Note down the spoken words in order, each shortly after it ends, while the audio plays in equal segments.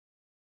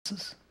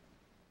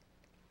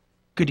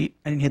I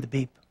didn't hear the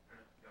beep.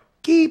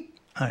 Keep.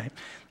 All right. I'm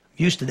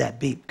used to that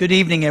beep. Good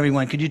evening,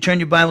 everyone. Could you turn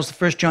your Bibles to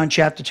 1 John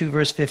chapter 2,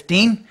 verse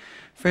 15?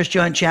 1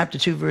 John chapter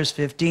 2, verse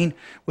 15.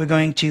 We're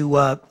going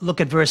to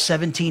look at verse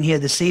 17 here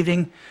this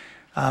evening,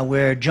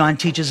 where John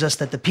teaches us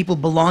that the people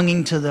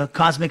belonging to the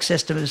cosmic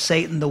system of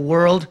Satan, the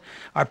world,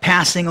 are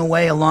passing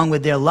away along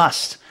with their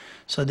lust.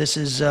 So this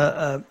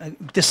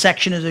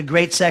section is a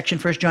great section,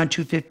 1 John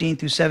 2, 15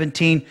 through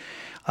 17.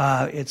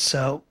 It's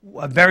a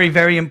very,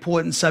 very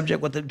important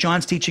subject. What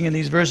John's teaching in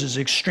these verses is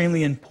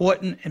extremely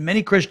important, and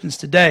many Christians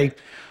today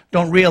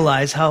don't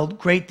realize how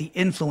great the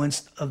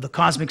influence of the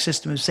cosmic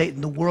system of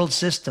Satan, the world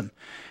system,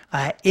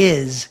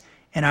 is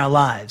in our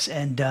lives.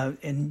 And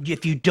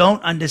if you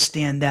don't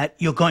understand that,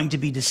 you're going to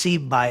be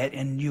deceived by it,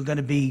 and you're going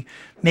to be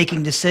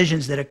making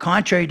decisions that are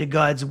contrary to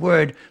God's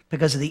word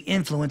because of the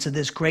influence of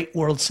this great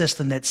world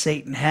system that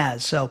Satan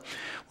has. So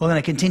we're going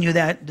to continue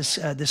this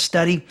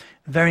study,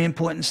 very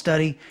important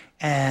study.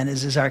 And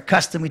as is our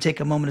custom, we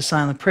take a moment of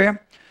silent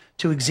prayer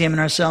to examine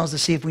ourselves to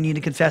see if we need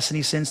to confess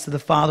any sins to the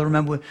Father.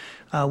 Remember,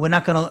 we're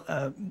not going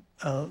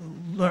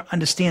to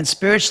understand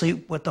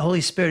spiritually what the Holy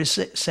Spirit is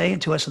saying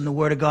to us in the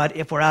Word of God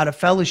if we're out of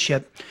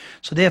fellowship.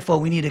 So therefore,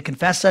 we need to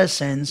confess our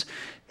sins,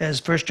 as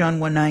 1 John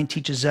 1:9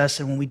 teaches us.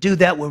 And when we do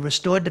that, we're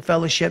restored to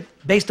fellowship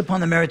based upon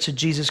the merits of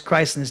Jesus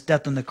Christ and his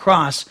death on the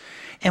cross.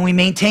 And we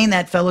maintain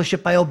that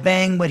fellowship by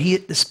obeying what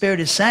the Spirit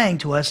is saying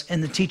to us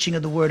in the teaching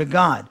of the Word of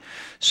God.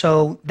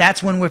 So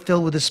that's when we're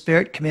filled with the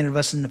Spirit, commanded of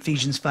us in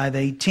Ephesians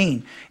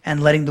 5:18,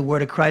 and letting the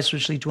Word of Christ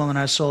richly dwell in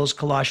our souls,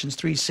 Colossians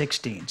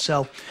 3:16.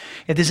 So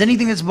if there's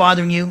anything that's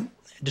bothering you,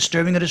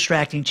 disturbing or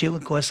distracting to you,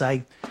 of course,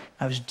 I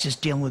was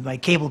just dealing with my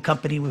cable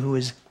company who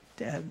is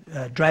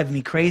driving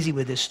me crazy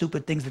with the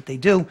stupid things that they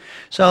do.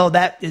 So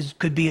that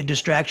could be a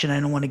distraction. I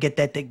don't want to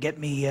get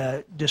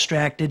me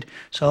distracted.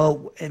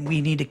 So, and we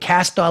need to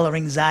cast all our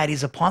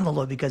anxieties upon the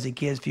Lord because he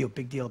cares for you. A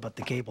big deal about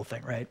the cable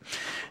thing, right?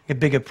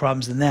 Got bigger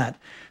problems than that.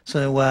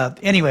 So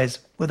anyways,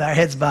 with our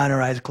heads bowed and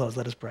our eyes closed,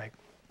 let us pray.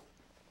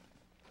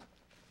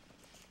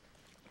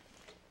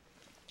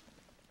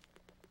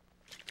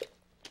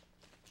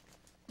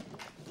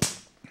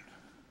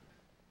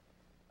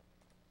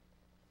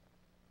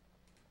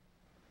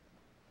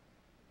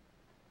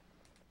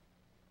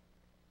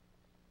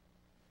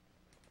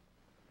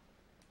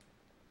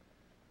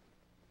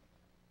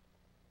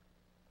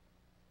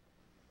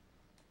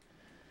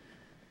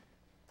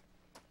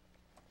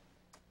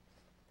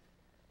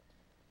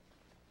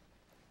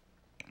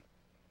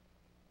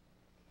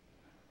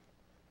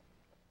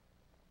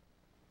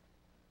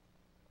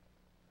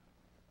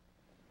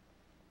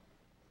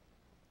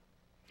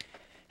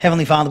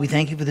 Heavenly Father, we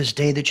thank you for this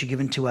day that you've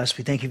given to us.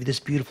 We thank you for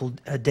this beautiful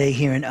day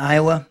here in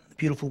Iowa,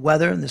 beautiful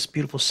weather and this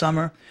beautiful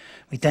summer.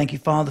 We thank you,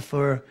 Father,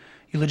 for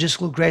your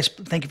logistical grace.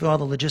 Thank you for all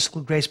the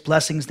logistical grace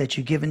blessings that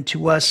you've given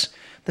to us,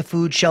 the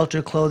food,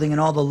 shelter, clothing, and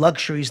all the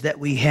luxuries that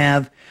we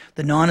have,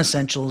 the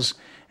non-essentials,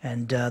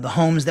 and the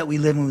homes that we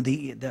live in with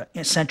the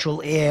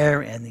central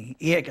air and the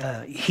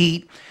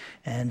heat.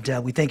 And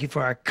we thank you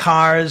for our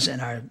cars and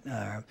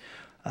our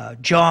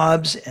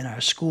jobs and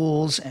our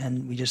schools.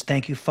 And we just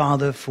thank you,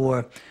 Father,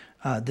 for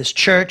this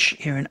church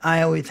here in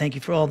Iowa. We thank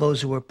you for all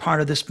those who are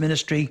part of this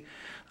ministry,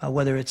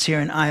 whether it's here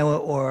in Iowa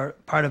or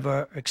part of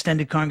our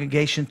extended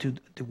congregation through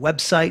the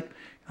website,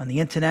 on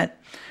the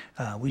internet.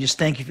 We just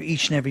thank you for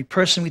each and every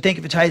person. We thank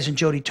you for Titus and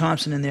Jody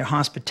Thompson and their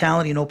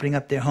hospitality and opening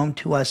up their home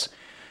to us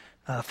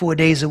 4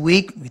 days a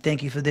week. We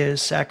thank you for their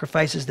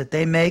sacrifices that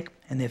they make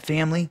and their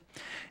family.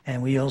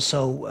 And we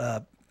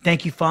also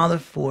thank you, Father,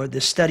 for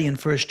this study in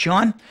 1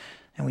 John.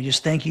 And we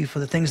just thank you for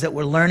the things that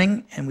we're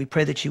learning, and we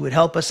pray that you would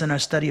help us in our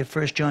study of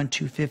 1 John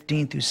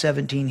 2:15 through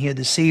 17 here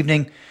this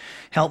evening.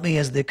 Help me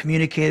as the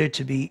communicator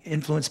to be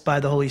influenced by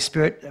the Holy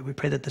Spirit. We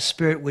pray that the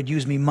Spirit would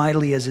use me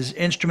mightily as his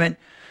instrument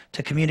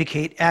to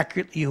communicate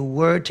accurately your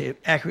word, to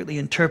accurately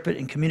interpret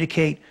and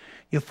communicate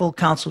your full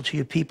counsel to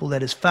your people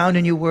that is found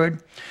in your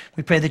word.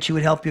 We pray that you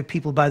would help your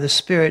people by the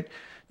Spirit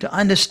to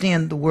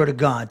understand the word of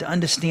God, to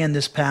understand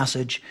this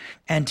passage,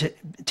 and to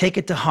take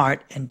it to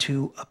heart and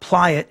to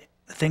apply it,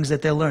 the things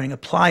that they're learning,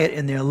 apply it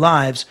in their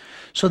lives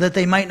so that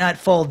they might not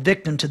fall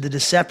victim to the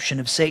deception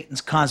of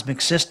Satan's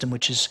cosmic system,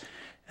 which is,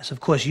 as of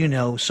course you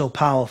know, so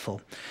powerful.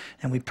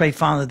 And we pray,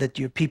 Father, that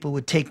your people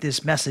would take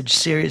this message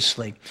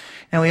seriously.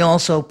 And we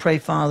also pray,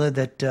 Father,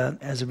 that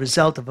as a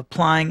result of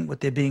applying what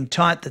they're being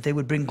taught, that they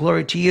would bring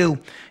glory to you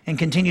and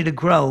continue to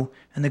grow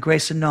in the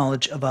grace and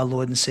knowledge of our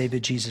Lord and Savior,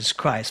 Jesus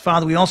Christ.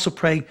 Father, we also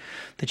pray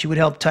that you would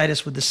help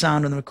Titus with the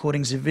sound and the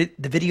recordings, the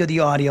video, the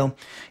audio,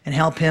 and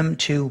help him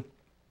to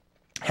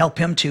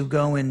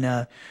go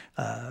and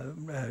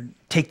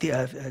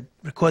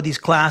record these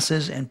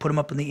classes and put them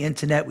up on the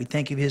internet. We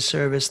thank you for his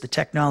service, the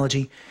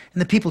technology,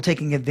 and the people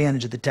taking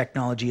advantage of the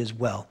technology as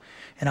well.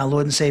 In our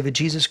Lord and Savior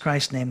Jesus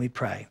Christ's name we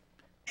pray.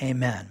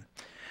 Amen.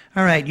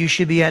 All right, you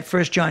should be at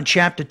 1 John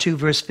chapter 2,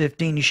 verse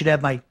 15. You should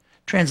have my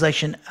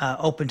translation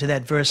open to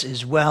that verse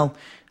as well.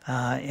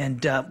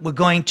 And we're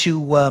going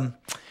to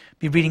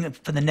be reading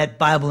from the Net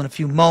Bible in a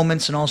few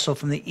moments, and also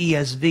from the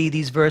ESV,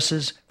 these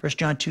verses, 1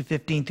 John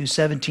 2:15 through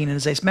 17. And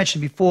as I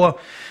mentioned before,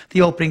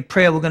 the opening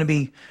prayer, we're going to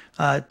be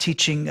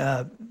teaching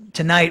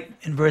tonight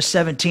in verse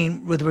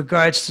 17 with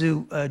regards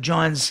to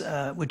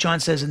what John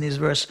says in this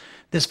verse.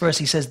 He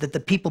says that the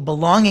people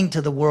belonging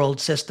to the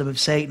world system of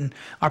Satan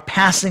are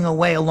passing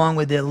away along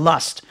with their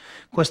lust.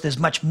 Of course, there's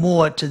much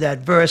more to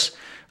that verse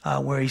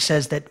where he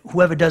says that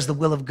whoever does the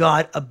will of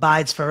God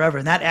abides forever.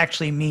 And that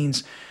actually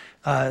means,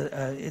 what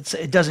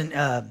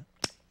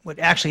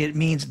actually it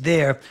means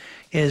there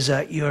is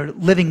you're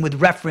living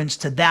with reference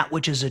to that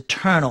which is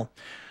eternal.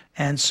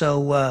 And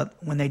so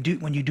when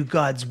you do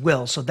God's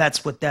will, so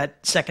that's what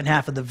that second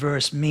half of the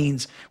verse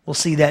means. We'll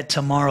see that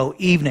tomorrow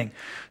evening.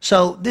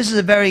 So this is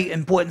a very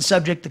important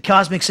subject, the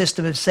cosmic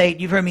system of Satan.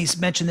 You've heard me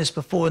mention this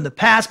before in the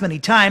past many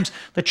times.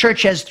 The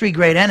church has three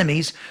great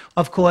enemies.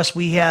 Of course,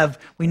 we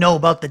know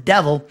about the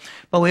devil,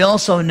 but we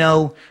also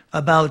know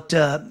about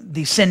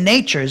the sin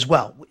nature as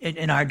well.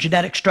 In our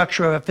genetic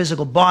structure of our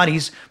physical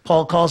bodies,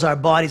 Paul calls our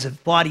bodies a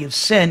body of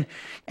sin.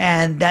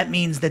 And that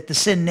means that the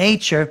sin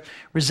nature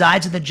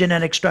resides in the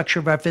genetic structure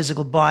of our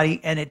physical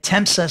body, and it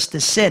tempts us to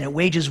sin. It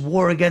wages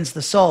war against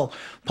the soul.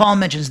 Paul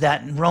mentions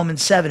that in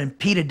Romans 7, and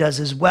Peter does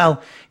as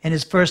well in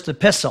his first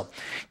epistle.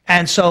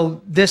 And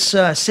so this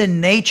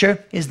sin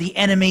nature is the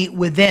enemy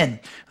within.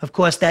 Of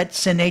course, that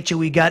sin nature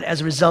we got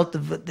as a result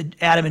of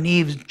Adam and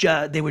Eve.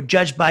 They were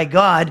judged by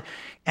God,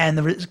 and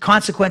the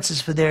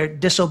consequences for their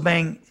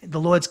disobeying the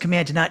Lord's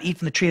command to not eat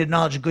from the tree of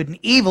knowledge of good and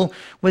evil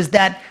was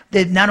that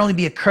there'd not only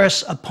be a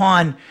curse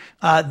upon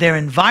their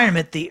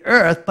environment, the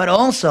earth, but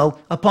also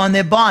upon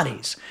their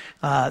bodies.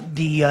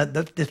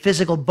 The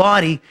physical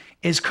body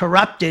is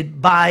corrupted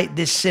by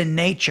this sin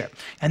nature.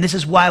 And this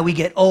is why we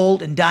get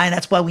old and die, and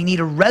that's why we need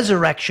a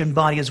resurrection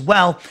body as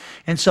well.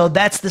 And so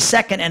that's the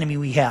second enemy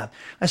we have.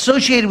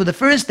 Associated with the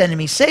first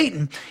enemy,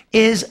 Satan,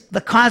 is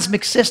the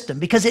cosmic system,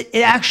 because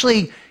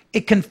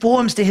it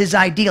conforms to his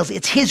ideals.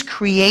 It's his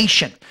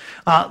creation.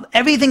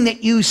 Everything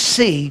that you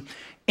see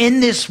in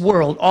this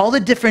world, all the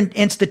different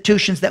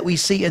institutions that we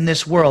see in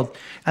this world,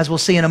 as we'll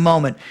see in a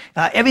moment,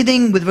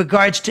 everything with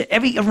regards to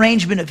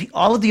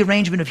all of the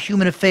arrangement of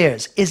human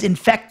affairs is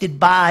infected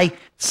by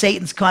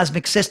Satan's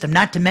cosmic system,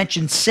 not to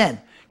mention sin,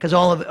 because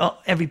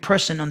every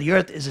person on the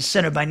earth is a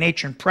sinner by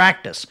nature and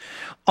practice.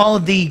 All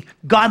the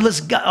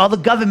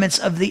governments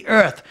of the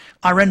earth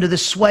are under the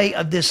sway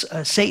of this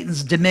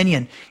Satan's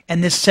dominion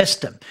and this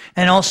system.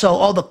 And also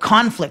all the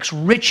conflicts,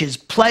 riches,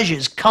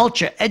 pleasures,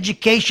 culture,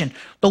 education,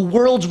 the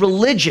world's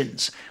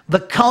religions, the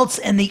cults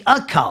and the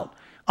occult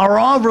are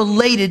all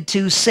related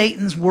to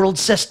Satan's world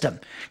system.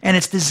 And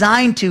it's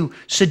designed to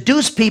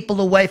seduce people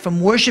away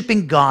from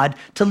worshiping God,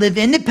 to live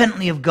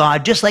independently of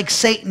God, just like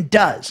Satan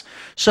does.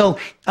 So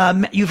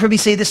you've heard me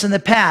say this in the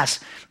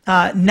past.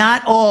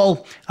 Not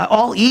all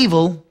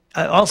evil,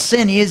 all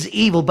sin is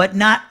evil, but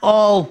not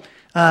all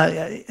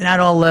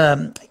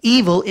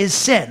evil is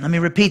sin. Let me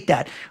repeat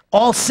that.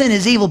 All sin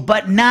is evil,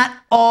 but not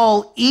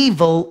all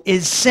evil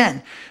is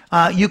sin.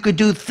 You could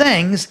do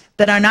things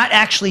that are not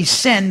actually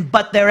sin,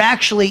 but they're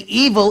actually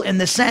evil in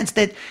the sense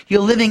that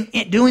you're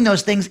doing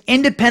those things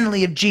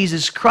independently of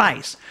Jesus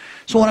Christ.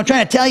 So what I'm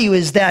trying to tell you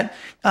is that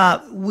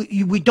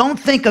we don't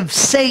think of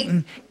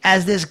Satan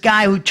as this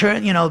guy who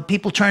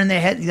people turn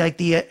their head, like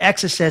the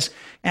exorcist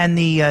and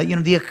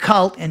the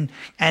occult and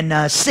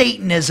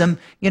Satanism,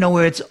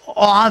 where it's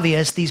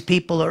obvious these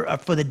people are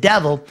for the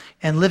devil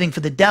and living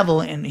for the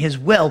devil and his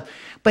will.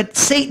 But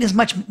Satan is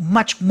much,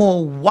 much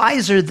more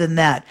wiser than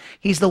that.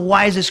 He's the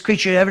wisest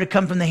creature ever to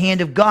come from the hand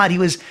of God. He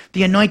was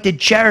the anointed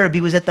cherub. He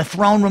was at the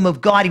throne room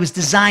of God. He was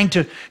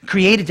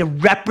created to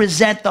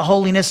represent the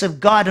holiness of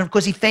God. And of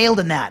course, he failed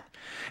in that.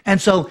 And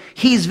so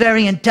he's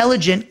very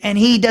intelligent, and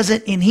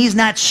he's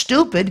not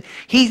stupid.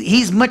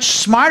 He's much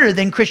smarter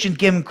than Christians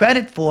give him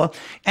credit for.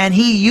 And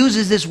he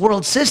uses this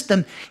world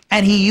system,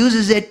 and he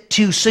uses it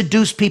to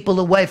seduce people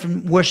away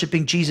from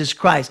worshiping Jesus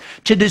Christ,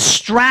 to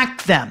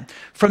distract them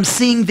from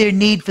seeing their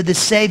need for the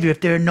Savior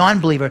if they're a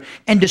non-believer,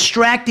 and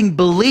distracting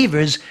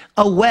believers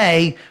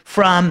away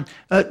from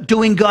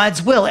doing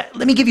God's will.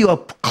 Let me give you a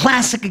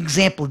classic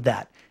example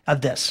of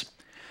this.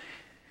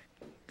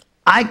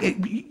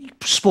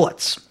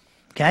 Sports.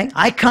 Okay,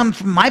 I come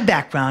from my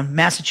background,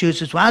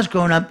 Massachusetts. When I was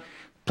growing up,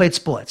 played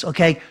sports.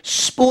 Okay,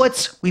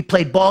 sports. We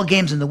played ball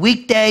games in the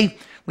weekday.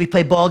 We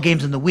played ball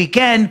games in the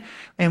weekend,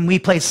 and we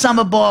played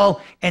summer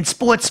ball. And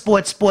sports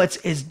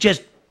is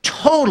just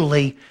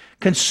totally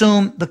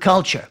consume the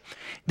culture.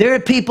 There are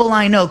people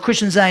I know,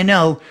 Christians I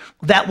know,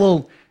 that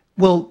will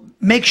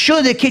make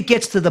sure their kid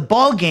gets to their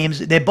ball games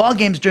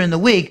during the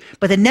week,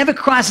 but it never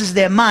crosses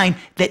their mind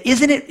that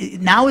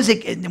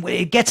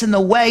it gets in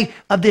the way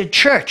of their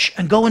church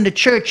and going to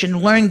church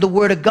and learning the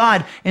Word of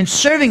God and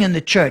serving in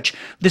the church,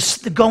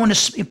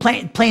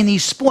 playing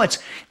these sports.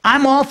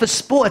 I'm all for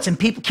sports and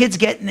kids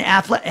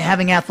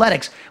having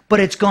athletics, but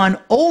it's gone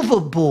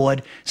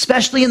overboard,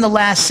 especially in the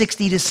last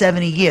 60 to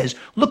 70 years.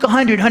 Look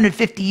 100,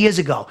 150 years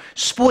ago.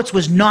 Sports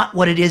was not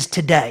what it is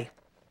today.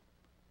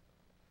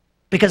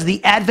 Because of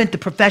the advent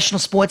of professional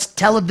sports,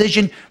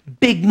 television,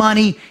 big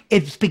money,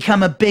 it's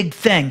become a big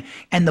thing.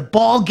 And the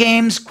ball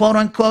games, quote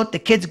unquote, the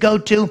kids go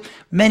to,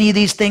 many of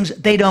these things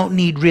they don't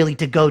need really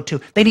to go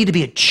to. They need to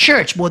be at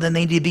church more than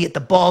they need to be at the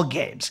ball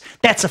games.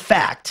 That's a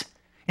fact.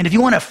 And if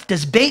you want to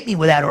debate me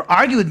with that or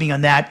argue with me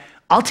on that,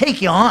 I'll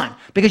take you on,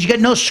 because you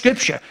got no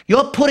scripture.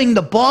 You're putting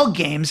the ball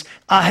games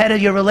ahead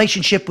of your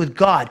relationship with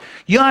God.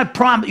 Your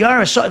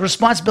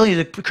responsibility as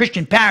a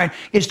Christian parent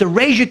is to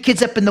raise your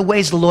kids up in the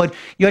ways of the Lord.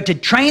 You're to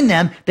train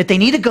them that they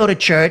need to go to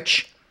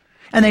church,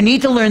 and they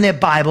need to learn their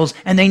Bibles,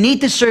 and they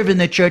need to serve in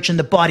the church and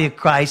the body of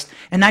Christ,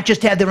 and not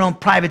just have their own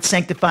private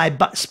sanctified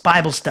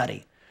Bible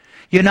study.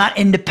 You're not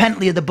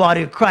independently of the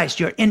body of Christ.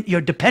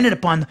 You're dependent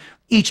upon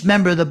each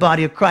member of the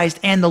body of Christ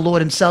and the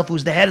Lord himself,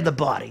 who's the head of the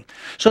body.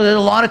 So there's a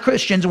lot of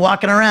Christians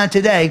walking around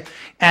today,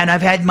 and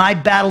I've had my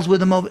battles with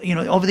them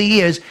over the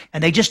years,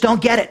 and they just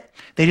don't get it.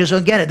 They just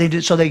don't get it.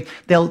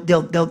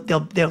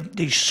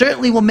 They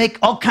certainly will make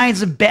all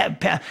kinds of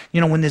bad,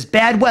 when there's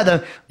bad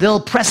weather, they'll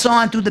press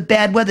on through the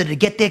bad weather to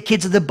get their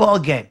kids to the ball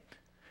game.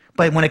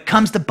 But when it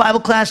comes to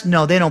Bible class,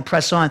 no, they don't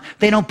press on.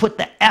 They don't put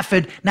the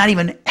effort, not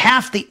even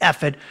half the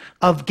effort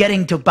of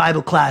getting to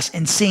Bible class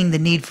and seeing the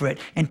need for it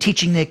and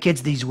teaching their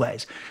kids these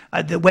ways,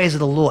 the ways of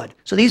the Lord.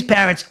 So these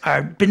parents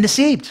are been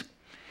deceived.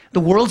 The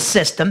world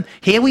system,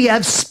 here we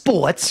have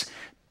sports,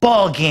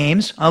 ball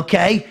games,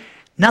 okay?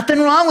 Nothing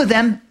wrong with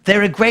them.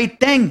 They're a great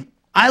thing.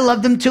 I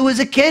loved them too as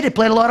a kid. I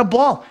played a lot of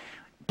ball.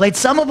 Played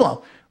summer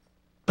ball.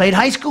 Played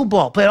high school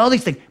ball. Played all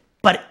these things.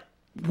 But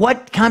you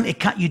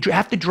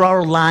have to draw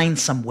a line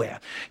somewhere.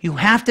 You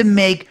have to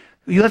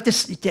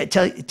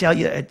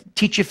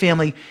teach your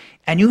family,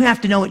 and you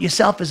have to know it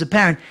yourself as a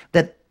parent,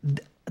 that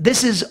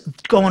this is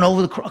going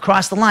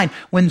across the line.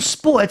 When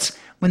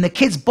the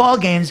kids' ball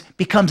games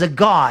becomes a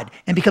god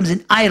and becomes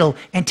an idol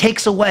and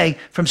takes away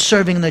from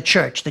serving in the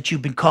church that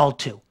you've been called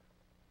to.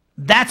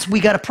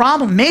 We got a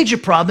problem, major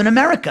problem in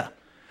America.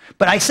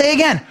 But I say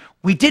again,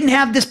 we didn't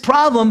have this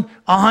problem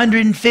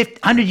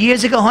 100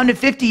 years ago,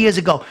 150 years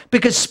ago,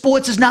 because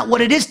sports is not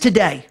what it is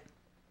today.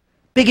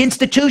 Big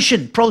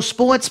institution, pro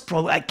sports,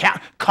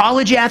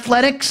 college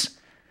athletics.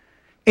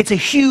 It's a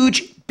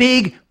huge,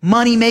 big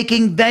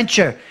money-making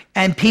venture,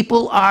 and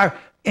people are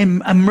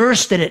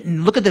immersed in it.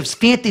 And look at this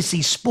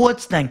fantasy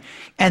sports thing,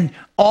 and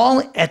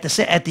all at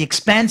the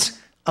expense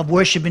of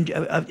worship, and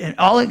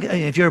all.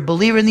 If you're a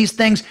believer in these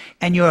things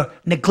and you're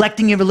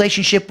neglecting your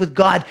relationship with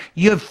God,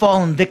 you've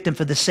fallen victim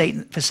for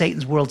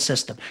Satan's world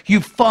system.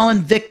 You've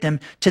fallen victim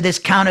to this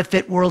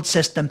counterfeit world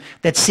system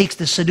that seeks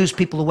to seduce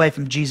people away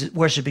from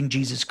worshiping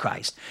Jesus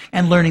Christ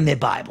and learning their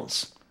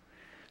Bibles.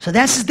 So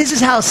this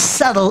is how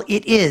subtle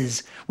it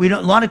is. A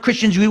lot of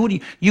Christians,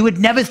 you would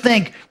never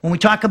think, when we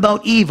talk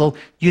about evil,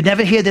 you'd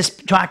never hear this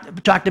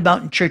talked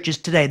about in churches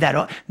today.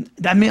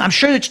 I'm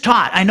sure it's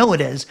taught. I know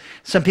it is.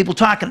 Some people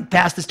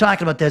pastors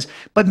talking about this,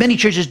 but many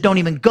churches don't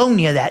even go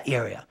near that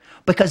area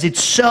because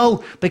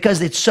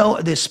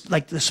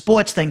like the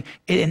sports thing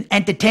and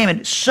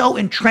entertainment is so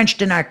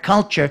entrenched in our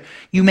culture.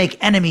 You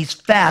make enemies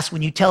fast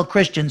when you tell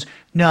Christians,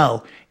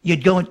 no.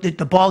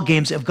 The ball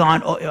games have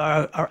gone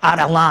are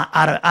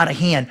out of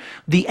hand.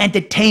 The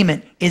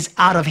entertainment is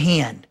out of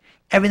hand.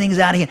 Everything is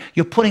out of hand.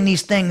 You're putting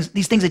these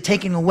things are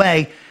taking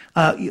away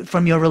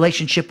from your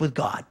relationship with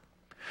God.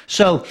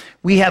 So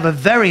we have a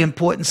very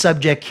important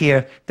subject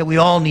here that we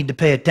all need to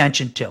pay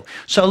attention to.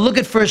 So look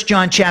at 1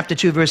 John chapter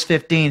 2, verse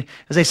 15.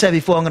 As I said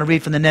before, I'm going to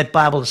read from the Net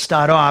Bible to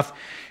start off,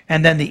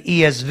 and then the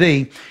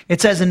ESV. It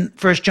says in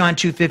 1 John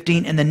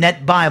 2:15 in the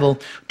Net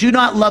Bible, "Do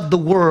not love the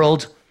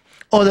world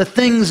or the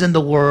things in the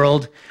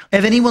world.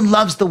 If anyone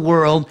loves the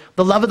world,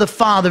 the love of the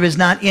Father is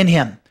not in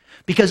him.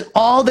 Because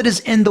all that is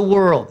in the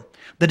world,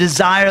 the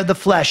desire of the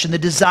flesh and the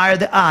desire of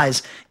the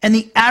eyes, and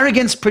the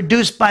arrogance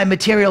produced by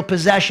material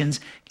possessions,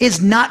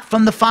 is not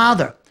from the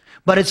Father,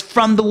 but it's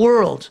from the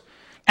world.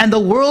 And the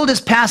world is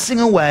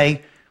passing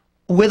away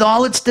with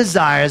all its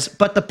desires,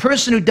 but the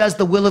person who does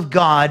the will of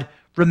God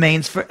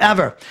remains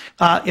forever."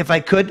 If I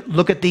could,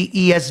 look at the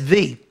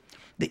ESV.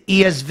 The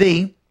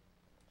ESV,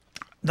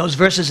 those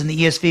verses in the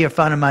ESV are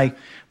found in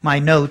my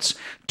notes.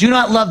 "Do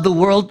not love the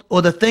world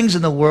or the things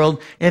in the world.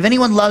 If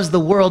anyone loves the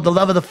world, the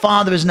love of the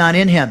Father is not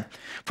in him.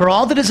 For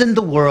all that is in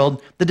the world,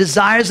 the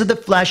desires of the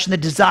flesh and the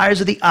desires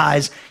of the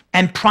eyes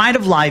and pride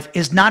of life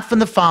is not from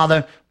the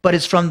Father, but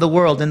is from the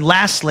world." And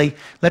lastly,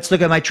 let's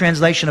look at my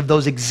translation of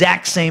those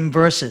exact same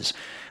verses.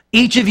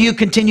 "Each of you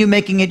continue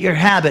making it your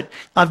habit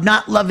of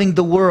not loving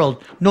the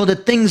world, nor the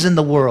things in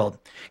the world.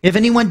 If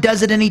anyone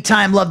does at any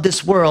time love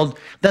this world,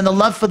 then the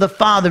love for the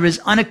Father is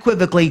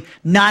unequivocally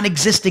not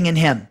existing in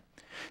him.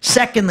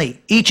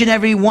 Secondly, each and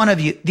every one of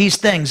you, these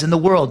things in the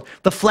world,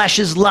 the flesh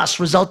is lust,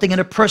 resulting in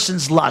a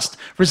person's lust,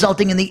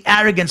 resulting in the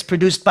arrogance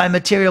produced by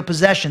material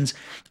possessions,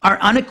 are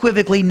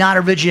unequivocally not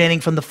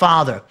originating from the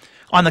Father.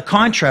 On the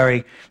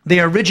contrary, they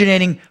are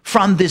originating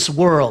from this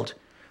world.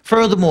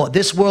 Furthermore,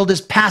 this world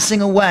is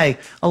passing away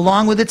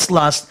along with its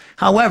lust.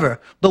 However,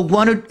 the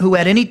one who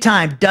at any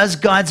time does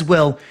God's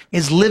will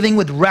is living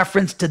with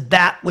reference to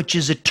that which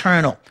is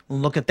eternal. We'll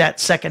look at that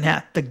second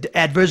half, the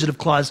adversative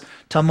clause,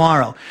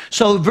 tomorrow.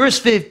 So verse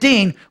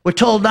 15, we're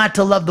told not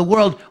to love the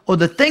world or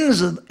the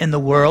things in the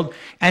world.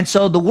 And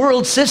so the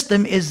world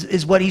system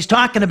is what he's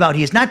talking about.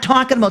 He's not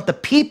talking about the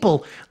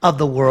people of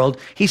the world.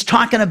 He's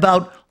talking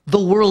about the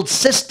world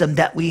system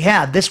that we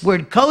have. This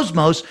word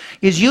cosmos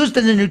is used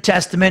in the New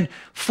Testament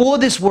for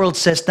this world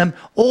system,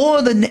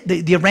 or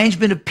the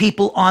arrangement of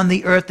people on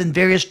the earth in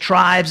various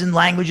tribes and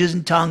languages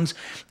and tongues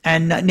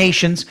and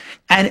nations.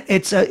 And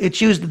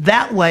it's used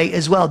that way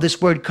as well,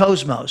 this word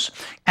cosmos.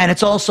 And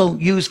it's also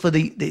used for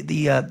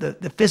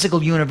the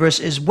physical universe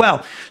as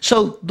well.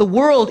 So the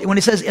world, when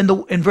it says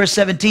in verse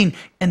 17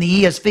 in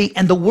the ESV,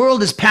 and the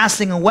world is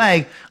passing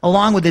away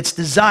along with its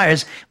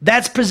desires,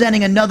 that's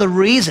presenting another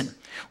reason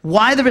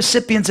why the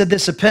recipients of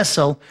this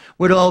epistle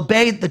were to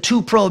obey the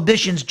two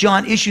prohibitions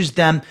John issues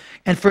them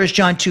in 1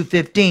 John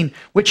 2:15,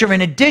 which are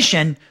in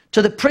addition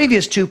to the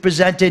previous two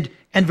presented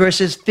in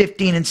verses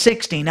 15 and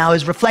 16. Now,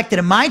 as reflected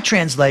in my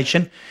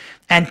translation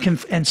and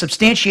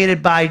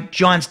substantiated by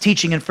John's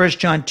teaching in 1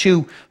 John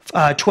 2,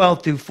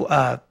 12 through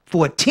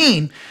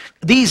 14,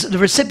 the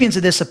recipients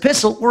of this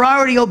epistle were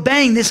already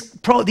obeying these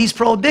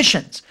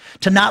prohibitions,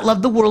 to not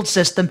love the world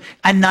system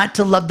and not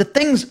to love the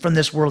things from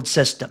this world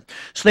system.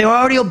 So they were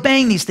already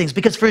obeying these things,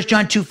 because 1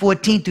 John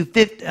 2:14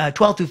 through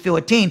 12 through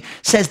 14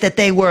 says that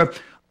they were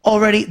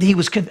already, he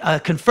was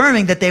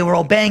confirming that they were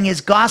obeying his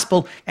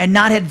gospel and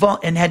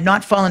had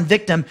not fallen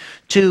victim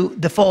to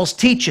the false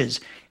teachers.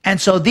 And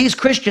so these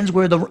Christians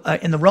were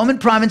in the Roman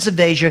province of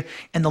Asia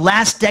in the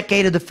last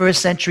decade of the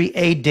 1st century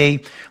AD.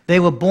 They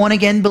were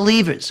born-again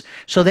believers,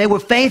 so they were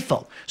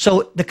faithful.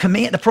 So the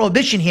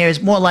prohibition here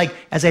is more like,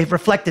 as I've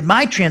reflected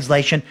my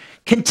translation,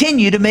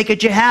 continue to make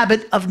it your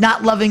habit of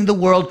not loving the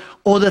world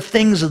or the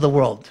things of the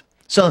world.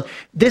 So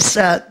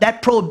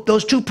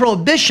those two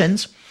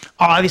prohibitions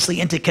are obviously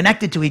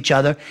interconnected to each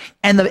other,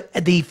 and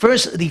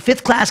the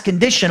fifth class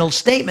conditional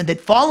statement that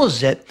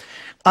follows it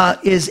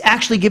is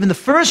actually given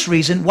the first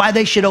reason why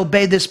they should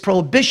obey this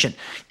prohibition.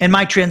 In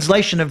my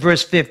translation of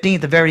verse 15,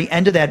 at the very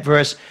end of that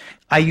verse,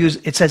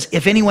 it says,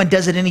 if anyone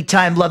does at any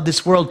time love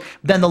this world,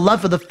 then the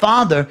love of the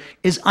Father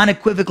is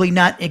unequivocally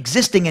not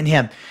existing in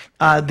him.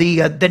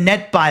 The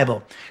Net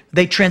Bible,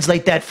 they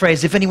translate that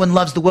phrase, if anyone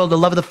loves the world, the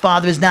love of the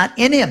Father is not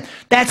in him.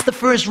 That's the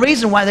first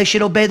reason why they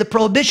should obey the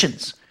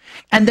prohibitions.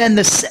 And then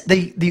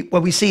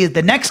what we see is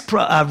the next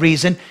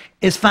reason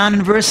is found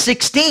in verse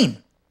 16.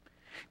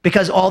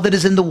 Because all that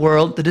is in the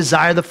world, the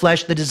desire of the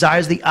flesh, the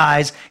desires of the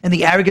eyes, and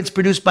the arrogance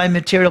produced by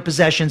material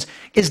possessions,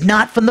 is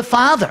not from the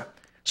Father.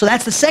 So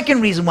that's the second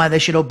reason why they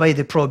should obey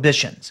the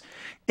prohibitions.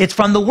 It's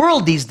from the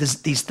world, these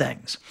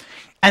things.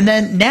 And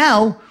then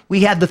now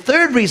we have the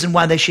third reason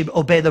why they should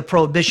obey the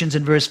prohibitions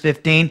in verse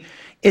 15.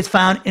 It's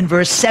found in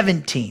verse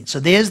 17. So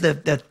there's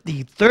the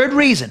third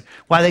reason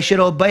why they should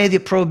obey the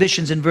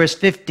prohibitions in verse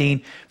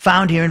 15,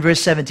 found here in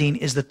verse 17,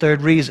 is the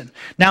third reason.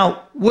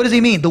 Now, what does he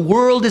mean? The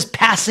world is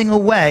passing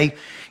away.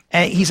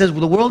 He says,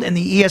 well, the world, in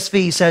the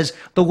ESV says,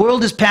 the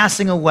world is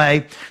passing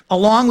away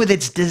along with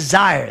its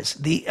desires.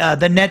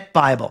 The Net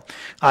Bible,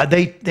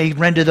 they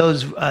render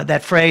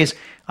that phrase,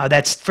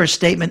 that's first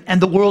statement,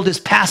 and the world is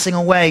passing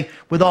away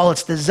with all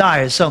its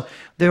desires. So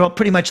they're all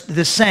pretty much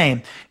the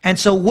same. And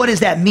so what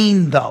does that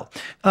mean, though?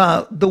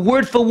 The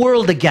word for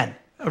world, again,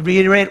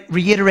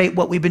 reiterate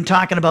what we've been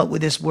talking about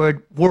with this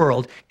word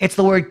world. It's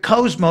the word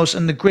cosmos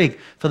in the Greek,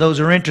 for those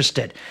who are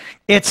interested.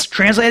 It's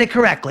translated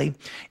correctly,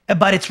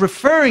 but it's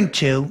referring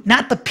to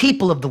not the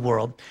people of the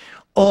world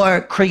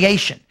or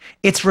creation.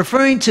 It's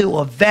referring to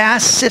a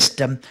vast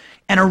system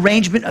and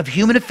arrangement of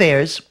human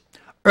affairs,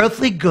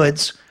 earthly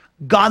goods,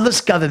 godless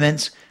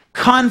governments,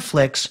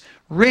 conflicts,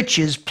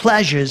 riches,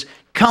 pleasures,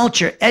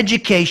 culture,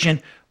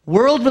 education,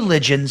 world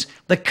religions,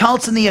 the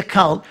cults and the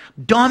occult,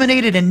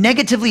 dominated and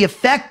negatively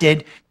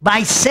affected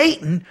by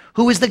Satan,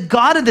 who is the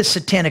god of the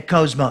satanic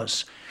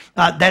cosmos.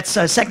 That's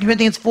 2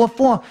 Corinthians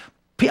 4:4.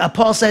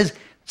 Paul says,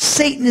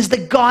 Satan is the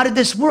god of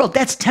this world.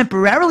 That's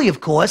temporarily,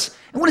 of course.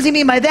 And what does he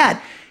mean by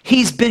that?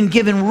 He's been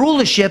given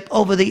rulership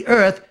over the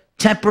earth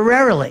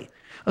temporarily.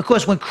 Of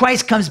course, when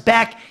Christ comes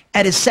back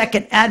at his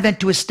second advent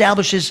to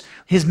establish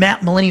his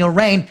millennial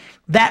reign,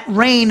 that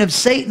reign of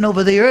Satan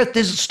over the earth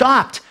is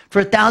stopped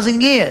for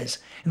 1,000 years.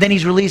 Then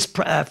he's released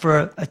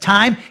for a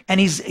time, and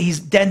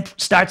he's then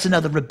starts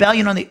another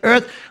rebellion on the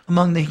earth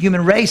among the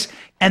human race,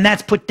 and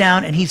that's put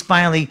down, and he's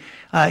finally,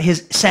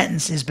 his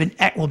sentence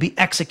will be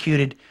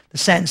executed. The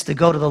sentence to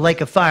go to the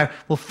lake of fire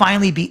will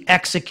finally be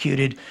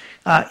executed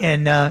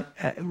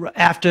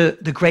after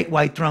the great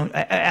white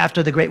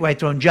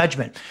throne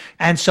judgment.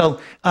 And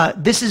so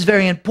this is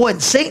very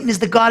important. Satan is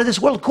the god of this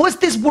world. Of course,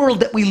 this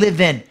world that we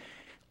live in,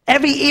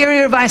 every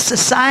area of our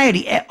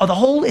society, or the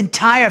whole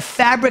entire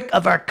fabric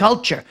of our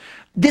culture,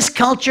 this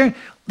culture,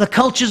 the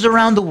cultures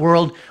around the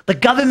world, the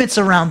governments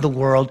around the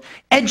world,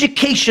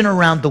 education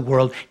around the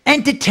world,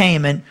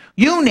 entertainment,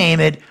 you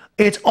name it,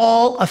 it's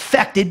all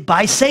affected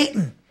by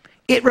Satan.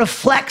 It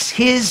reflects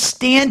his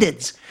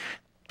standards.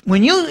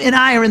 When you and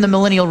I are in the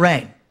millennial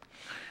reign,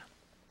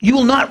 you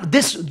will not,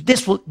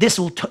 it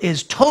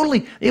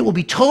will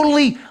be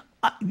totally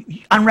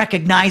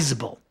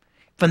unrecognizable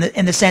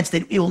in the sense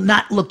that it will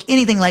not look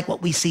anything like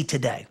what we see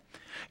today.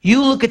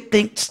 You look at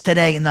things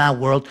today in our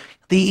world,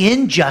 the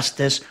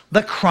injustice,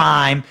 the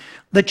crime,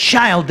 the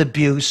child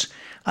abuse,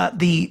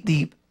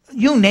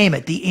 you name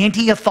it, the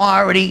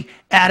anti-authority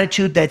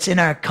attitude that's in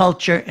our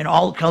culture, in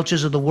all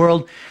cultures of the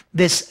world,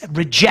 this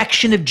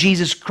rejection of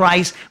Jesus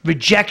Christ,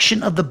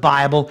 rejection of the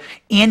Bible,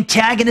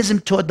 antagonism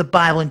toward the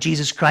Bible and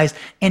Jesus Christ,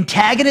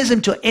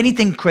 antagonism to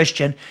anything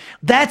Christian,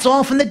 that's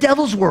all from the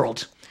devil's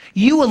world.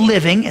 You are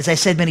living, as I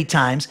said many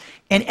times,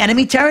 in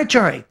enemy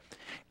territory.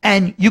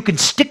 And you can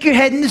stick your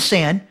head in the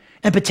sand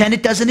and pretend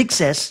it doesn't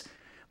exist,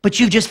 but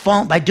you've just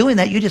fallen, by doing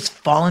that, you just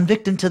fallen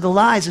victim to the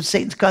lies of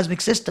Satan's cosmic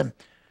system.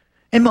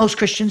 And most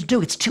Christians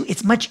do.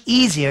 It's much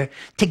easier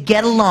to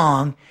get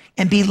along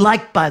and be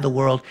liked by the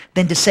world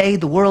than to say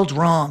the world's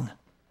wrong.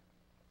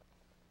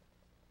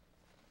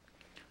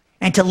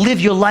 And to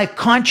live your life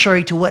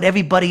contrary to what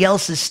everybody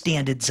else's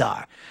standards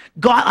are.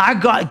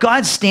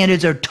 God's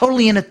standards are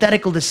totally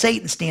antithetical to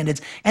Satan's standards,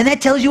 and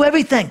that tells you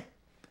everything.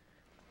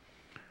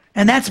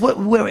 And that's what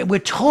we're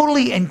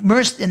totally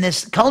immersed in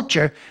this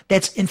culture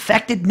that's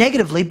infected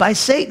negatively by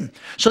Satan.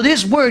 So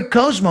this word,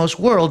 cosmos,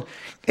 world,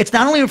 it's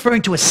not only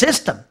referring to a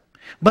system,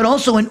 but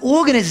also an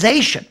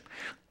organization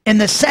in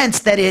the sense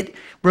that it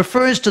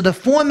refers to the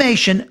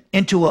formation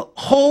into a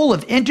whole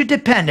of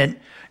interdependent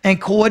and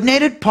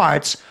coordinated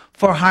parts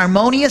for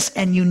harmonious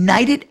and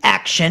united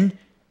action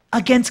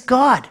against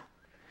God.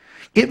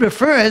 It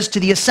refers to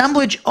the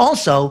assemblage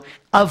also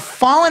of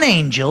fallen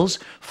angels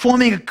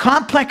forming a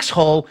complex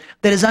whole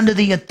that is under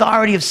the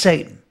authority of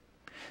Satan.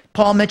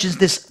 Paul mentions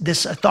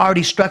this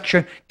authority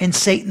structure in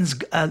Satan's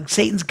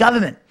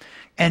government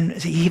in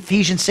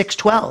Ephesians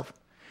 6:12.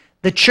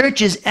 The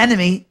church's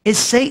enemy is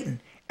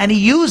Satan, and he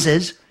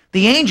uses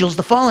the angels,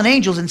 the fallen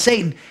angels and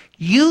Satan,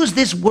 use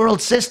this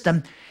world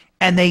system,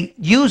 and they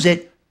use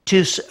it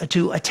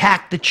to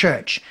attack the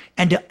church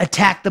and to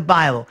attack the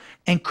Bible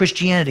and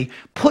Christianity.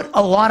 Put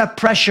a lot of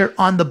pressure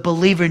on the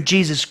believer in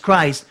Jesus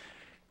Christ.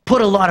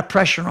 Put a lot of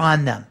pressure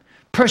on them.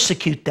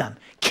 Persecute them.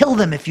 Kill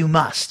them if you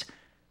must.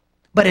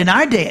 But in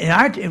our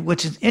day,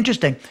 which is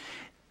interesting,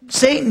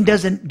 Satan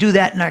doesn't do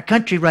that in our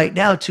country right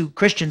now to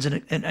Christians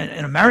in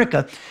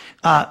America,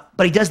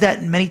 but he does that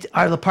in many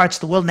other parts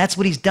of the world, and that's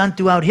what he's done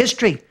throughout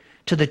history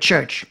to the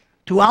church,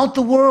 throughout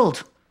the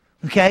world,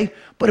 okay?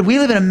 But we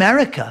live in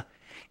America,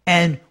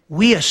 and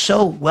we are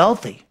so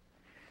wealthy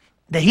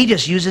that he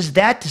just uses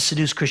that to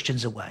seduce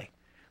Christians away.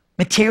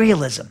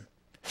 Materialism,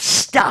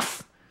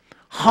 stuff,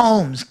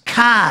 homes,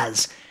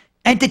 cars,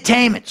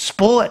 entertainment,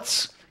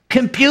 sports,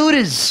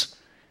 computers,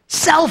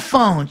 cell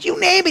phones, you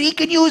name it. He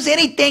can use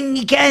anything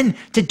he can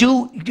to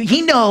do.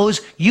 He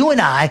knows you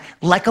and I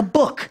like a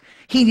book.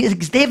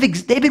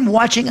 They've been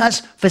watching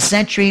us for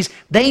centuries.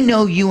 They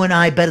know you and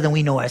I better than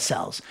we know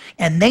ourselves.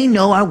 And they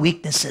know our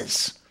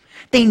weaknesses.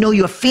 They know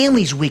your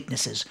family's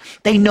weaknesses.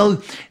 They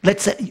know,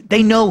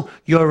 they know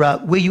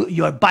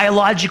your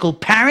biological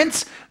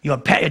parents,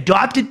 your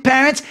adopted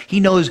parents. He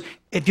knows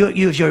if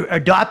you're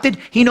adopted.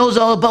 He knows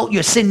all about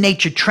your sin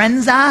nature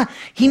trends are.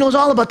 He knows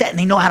all about that, and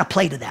they know how to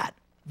play to that.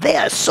 They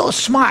are so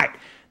smart.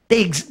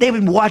 They've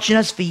been watching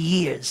us for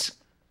years,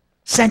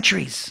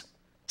 centuries.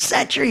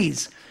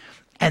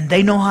 And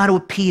they know how to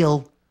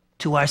appeal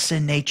to our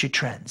sin nature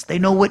trends. They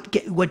know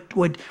what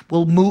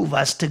will move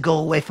us to go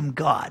away from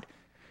God.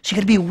 So you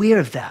got to be aware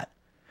of that.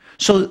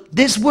 So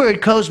this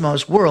word,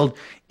 cosmos, world,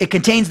 it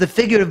contains the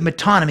figure of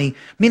metonymy,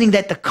 meaning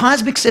that the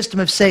cosmic system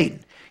of Satan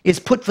is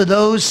put for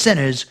those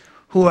sinners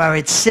who are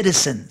its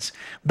citizens.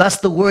 Thus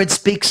the word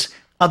speaks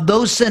of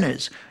those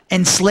sinners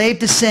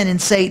enslaved to sin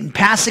and Satan,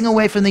 passing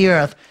away from the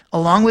earth,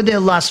 along with their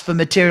lust for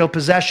material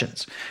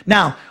possessions.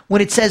 Now,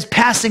 when it says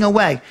passing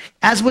away,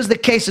 as was the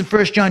case in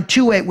 1 John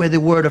 2:8, where the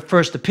word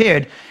first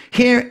appeared,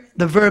 here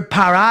the verb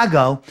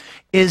parago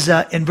is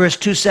in 1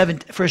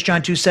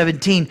 John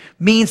 2:17,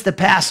 means to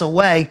pass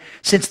away,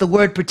 since the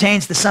word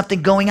pertains to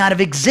something going out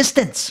of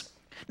existence.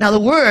 Now, the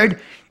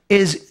word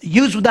is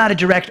used without a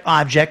direct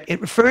object. It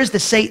refers to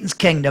Satan's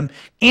kingdom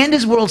and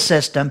his world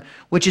system,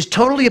 which is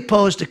totally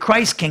opposed to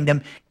Christ's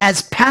kingdom,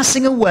 as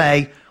passing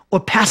away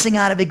or passing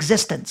out of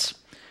existence.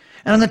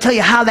 And I'm going to tell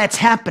you how that's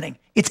happening.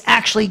 It's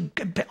actually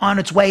on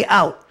its way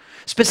out.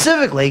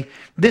 Specifically,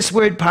 this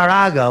word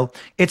parago,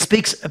 it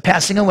speaks of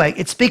passing away.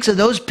 It speaks of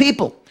those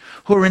people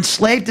who are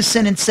enslaved to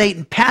sin and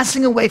Satan,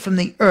 passing away from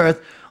the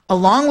earth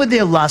along with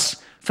their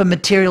lusts for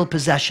material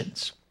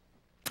possessions.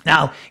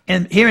 Now,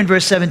 here in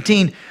verse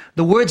 17,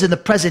 the words in the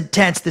present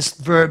tense, this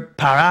verb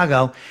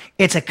parago,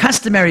 it's a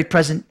customary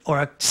present,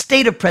 or a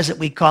state of present,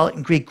 we call it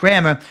in Greek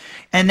grammar,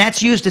 and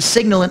that's used to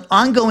signal an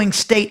ongoing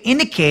state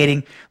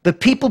indicating the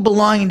people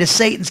belonging to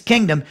Satan's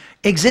kingdom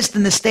exist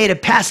in the state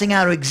of passing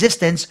out of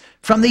existence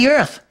from the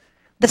earth.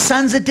 The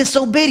sons of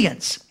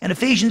disobedience in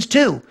Ephesians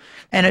 2.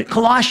 And at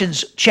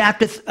Colossians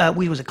chapter,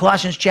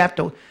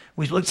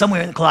 We looked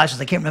somewhere in the Colossians,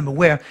 I can't remember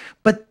where.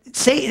 But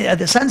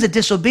the sons of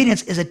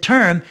disobedience is a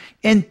term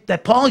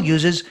that Paul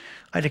uses,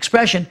 an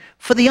expression,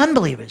 for the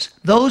unbelievers,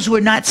 those who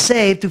are not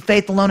saved through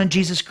faith alone in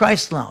Jesus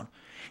Christ alone.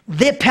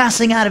 They're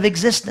passing out of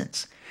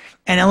existence.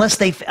 And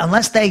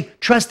unless they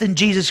trust in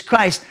Jesus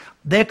Christ,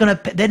 they're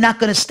not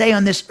going to stay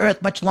on this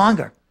earth much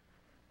longer.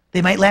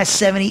 They might last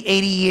 70,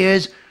 80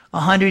 years,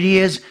 100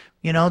 years,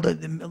 the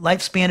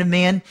lifespan of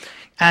man.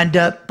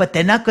 But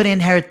they're not going to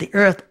inherit the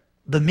earth.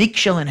 The meek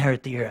shall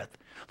inherit the earth.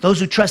 Those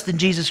who trust in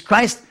Jesus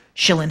Christ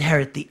shall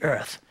inherit the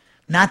earth.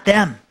 Not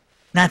them,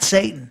 not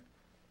Satan.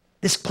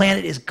 This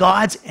planet is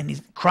God's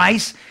and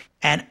Christ's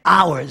and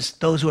ours,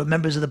 those who are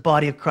members of the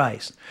body of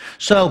Christ.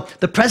 So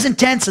the present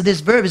tense of this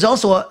verb is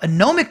also a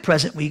gnomic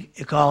present, we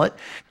call it,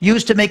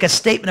 used to make a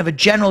statement of a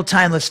general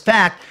timeless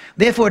fact.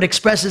 Therefore, it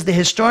expresses the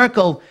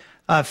historical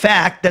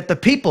fact that the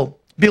people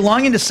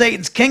belonging to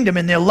Satan's kingdom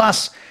and their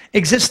lusts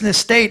exist in a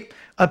state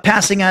of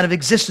passing out of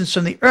existence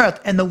from the earth.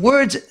 And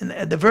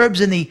the verbs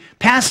in the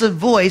passive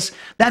voice,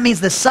 that means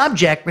the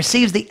subject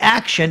receives the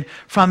action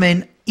from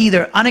an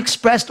either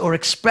unexpressed or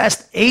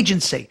expressed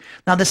agency.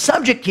 Now, the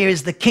subject here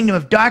is the kingdom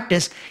of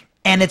darkness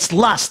and its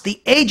lust. The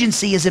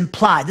agency is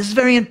implied. This is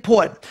very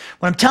important.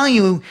 What I'm telling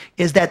you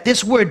is that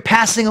this word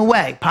passing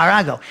away,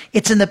 parago,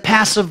 it's in the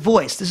passive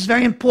voice. This is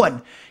very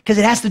important because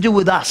it has to do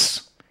with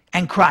us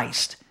and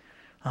Christ.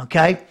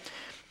 Okay?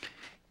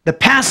 The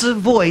passive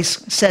voice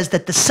says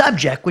that the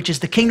subject, which is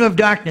the kingdom of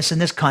darkness in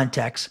this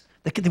context,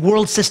 the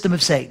world system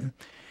of Satan,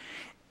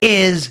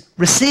 is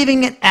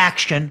receiving an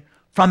action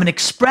from an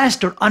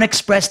expressed or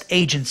unexpressed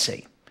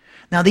agency.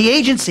 Now, the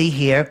agency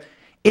here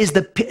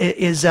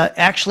is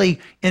actually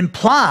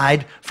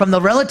implied from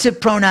the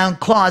relative pronoun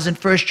clause in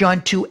 1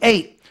 John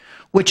 2:8,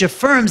 which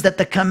affirms that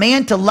the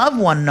command to love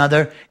one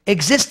another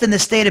exists in the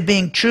state of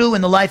being true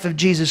in the life of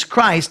Jesus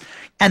Christ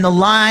and the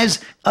lives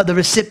of the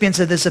recipients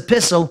of this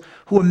epistle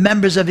who are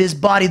members of his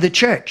body, the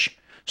church.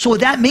 So what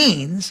that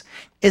means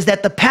is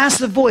that the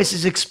passive voice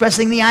is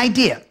expressing the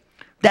idea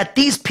that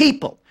these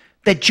people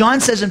that John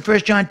says in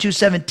 1 John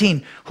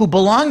 2:17, who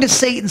belong to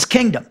Satan's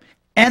kingdom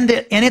and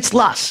its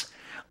lusts,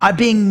 are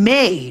being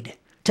made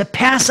to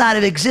pass out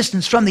of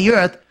existence from the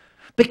earth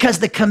because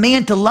the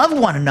command to love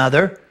one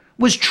another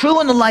was true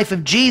in the life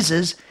of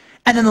Jesus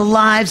and in the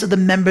lives of the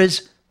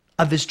members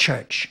of his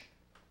church.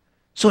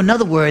 So in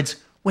other words,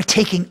 we're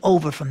taking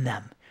over from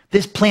them.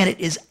 This planet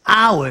is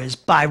ours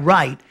by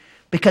right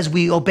because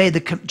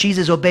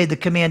Jesus obeyed the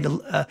command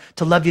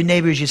to love your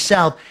neighbor as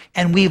yourself,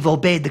 and we've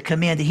obeyed the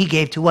command that he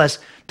gave to us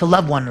to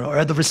love one another.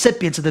 Or the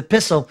recipients of the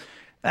epistle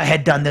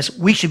had done this.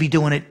 We should be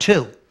doing it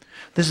too.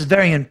 This is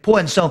very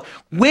important. So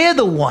we're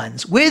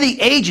the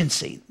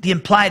agency, the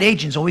implied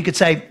agents, or we could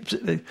say,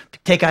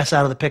 take us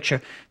out of the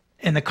picture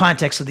in the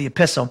context of the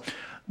epistle.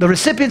 The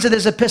recipients of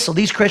this epistle,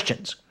 these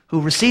Christians who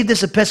received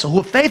this epistle,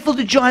 who are faithful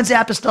to John's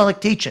apostolic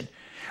teaching,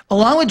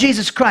 along with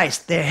Jesus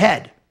Christ, their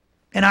head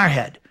and our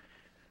head,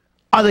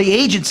 are the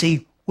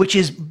agency which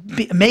is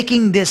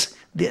making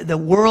the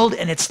world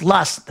and its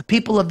lust, the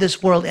people of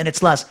this world and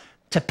its lust,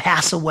 to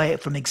pass away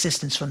from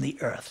existence from the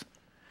earth.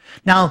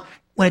 Now,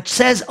 when it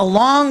says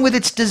along with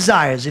its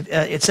desires,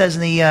 it says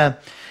in the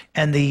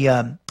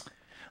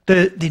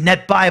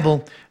Net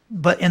Bible,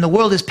 and the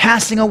world is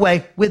passing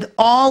away with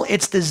all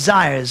its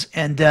desires,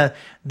 and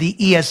the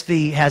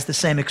ESV has the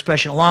same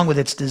expression, along with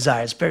its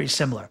desires, very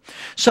similar.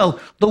 So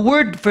the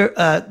word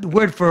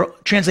for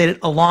translated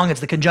along, it's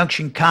the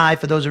conjunction kai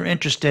for those who are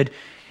interested,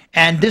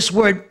 and this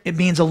word, it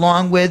means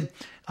along with,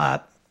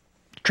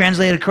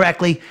 translated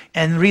correctly,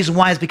 and the reason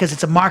why is because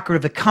it's a marker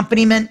of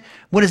accompaniment.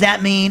 What does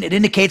that mean? It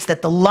indicates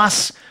that the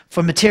lusts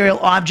for material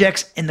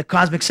objects in the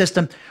cosmic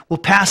system will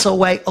pass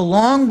away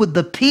along with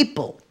the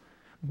people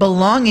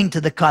belonging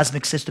to the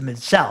cosmic system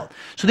itself.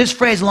 So this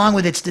phrase, along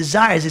with its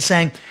desires, is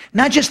saying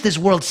not just this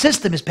world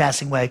system is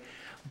passing away,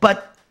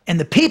 and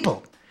the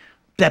people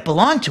that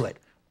belong to it,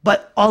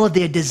 but all of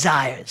their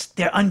desires,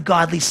 their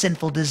ungodly,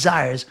 sinful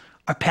desires,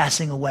 are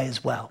passing away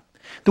as well.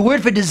 The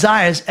word for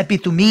desires,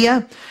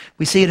 epithumia,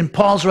 we see it in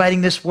Paul's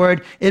writing this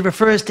word. It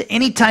refers to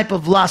any type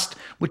of lust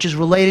which is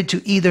related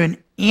to either an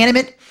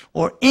animate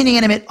or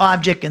inanimate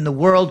object in the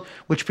world,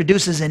 which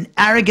produces an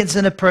arrogance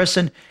in a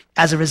person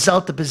as a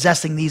result of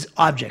possessing these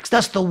objects.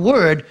 Thus, the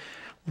word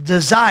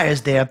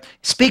desires there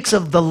speaks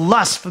of the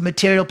lust for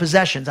material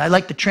possessions. I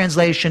like the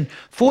translation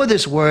for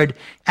this word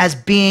as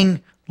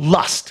being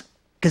lust,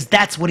 because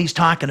that's what he's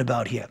talking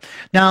about here.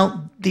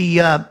 Now,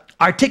 the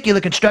articular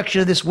construction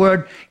of this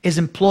word is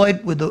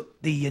employed with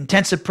the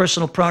intensive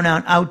personal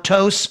pronoun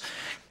autos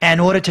in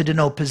order to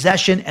denote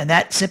possession, and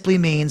that simply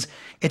means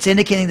it's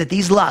indicating that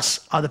these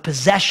lusts are the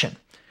possession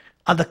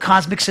of the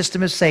cosmic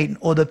system of Satan,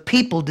 or the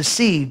people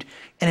deceived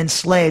and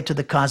enslaved to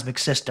the cosmic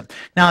system.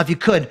 Now, if you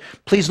could,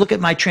 please look at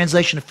my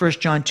translation of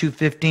 1 John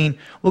 2:15.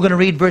 We're going to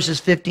read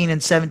verses 15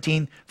 and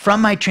 17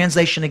 from my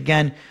translation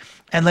again,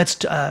 and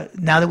let's,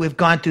 now that we've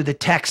gone through the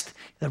text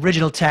the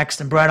original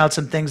text and brought out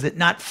some things that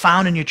not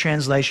found in your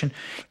translation.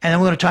 And then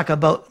we're going to talk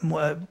about,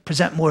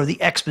 present more of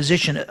the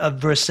exposition of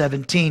verse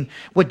 17,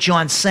 what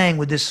John's saying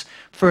with this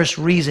first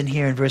reason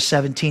here in verse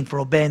 17 for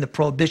obeying the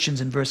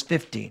prohibitions in verse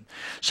 15.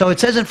 So it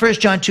says in 1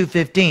 John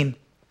 2:15,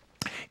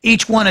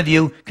 each one of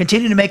you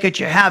continue to make it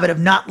your habit of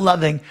not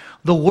loving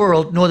the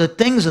world nor the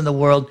things in the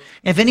world.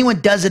 If anyone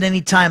does at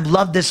any time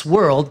love this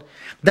world,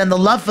 then the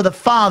love for the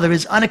Father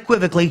is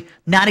unequivocally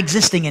not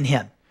existing in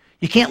him.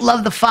 You can't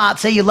love the Father,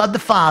 say you love the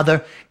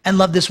Father and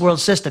love this world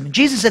system. And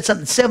Jesus said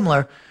something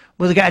similar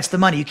with regards to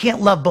money. You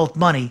can't love both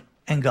money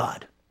and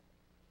God.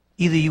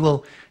 Either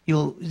you'll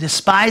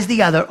despise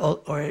the other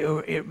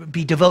or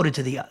be devoted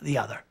to the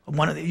other.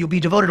 You'll be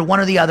devoted to one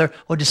or the other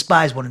or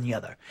despise one or the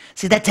other.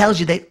 See, that tells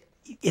you that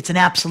it's an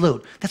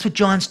absolute. That's what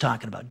John's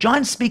talking about.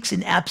 John speaks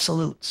in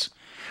absolutes.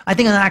 I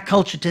think in our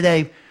culture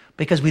today,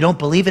 because we don't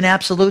believe in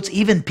absolutes,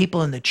 even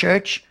people in the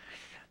church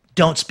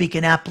don't speak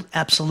in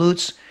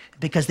absolutes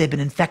because they've been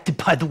infected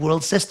by the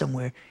world system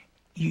where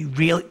you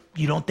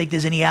don't think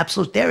there's any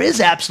absolute. There is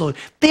absolute.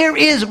 There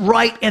is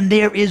right and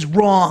there is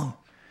wrong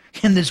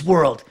in this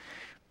world.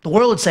 The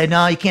world would say,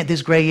 no, you can't.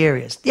 There's gray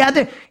areas.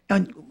 Yeah,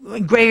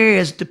 gray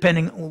areas,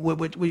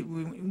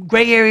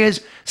 gray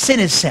areas, sin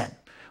is sin.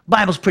 The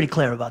Bible's pretty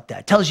clear about that.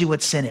 It tells you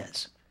what sin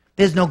is.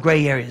 There's no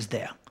gray areas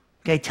there.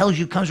 Okay,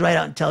 comes right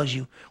out and tells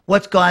you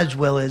what God's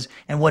will is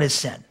and what is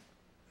sin.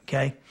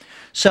 Okay,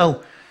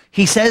 so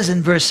he says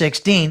in verse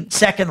 16,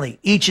 secondly,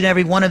 each and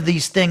every one of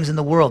these things in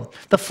the world,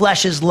 the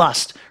flesh is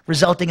lust,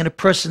 resulting in a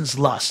person's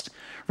lust,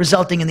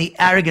 resulting in the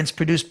arrogance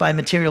produced by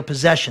material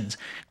possessions,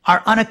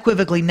 are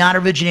unequivocally not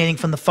originating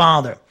from the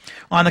Father.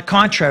 On the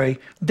contrary,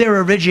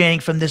 they're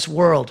originating from this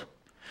world.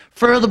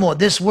 Furthermore,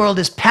 this world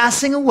is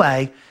passing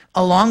away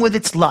along with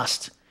its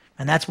lust.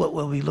 And that's what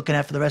we'll be looking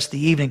at for the rest of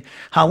the evening,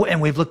 and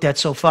we've looked at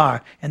so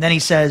far. And then he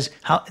says,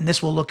 and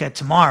this we'll look at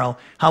tomorrow,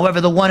 however,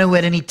 the one who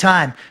at any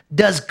time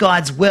does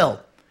God's will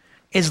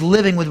is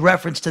living with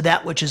reference to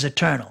that which is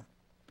eternal.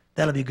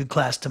 That'll be a good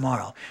class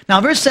tomorrow.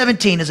 Now, verse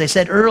 17, as I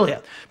said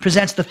earlier,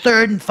 presents the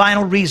third and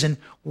final reason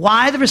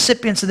why the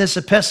recipients of this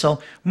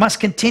epistle must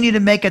continue to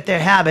make it their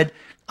habit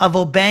of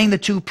obeying the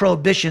two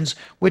prohibitions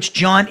which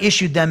John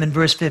issued them in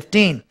verse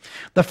 15.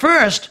 The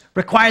first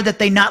required that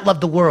they not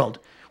love the world,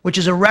 which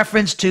is a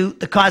reference to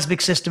the cosmic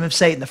system of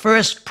Satan, the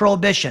first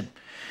prohibition.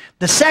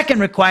 The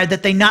second required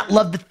that they not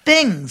love the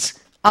things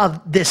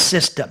of this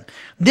system.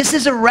 This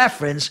is a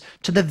reference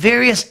to the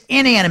various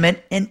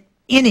inanimate and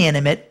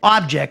inanimate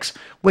objects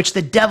which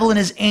the devil and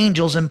his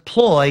angels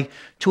employ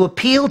to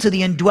appeal to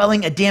the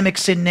indwelling Adamic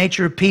sin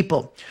nature of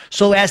people,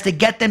 so as to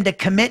get them to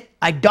commit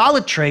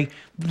idolatry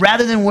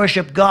rather than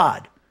worship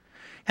God.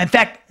 In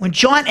fact, when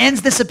John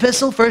ends this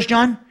epistle, 1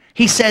 John,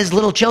 he says,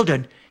 little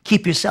children,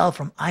 keep yourself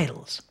from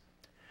idols.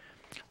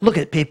 Look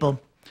at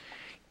people.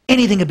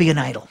 Anything could be an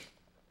idol.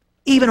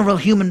 Even a real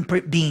human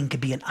being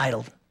could be an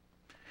idol.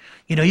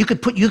 You know, you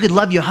could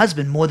love your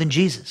husband more than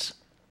Jesus.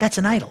 That's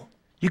an idol.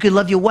 You could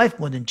love your wife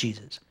more than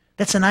Jesus.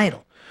 That's an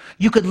idol.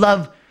 You could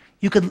love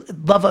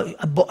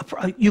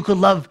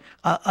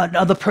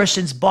another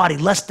person's body,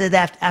 lust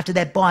after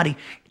that body,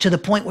 to the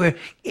point where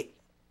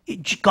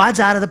God's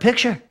out of the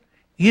picture.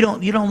 You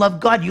don't love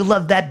God. You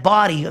love that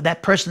body, or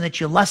that person that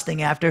you're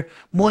lusting after,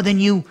 more than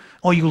you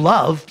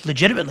love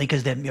legitimately,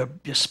 because they're your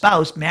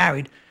spouse,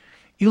 married.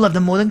 You love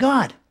them more than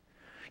God.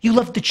 You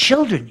love the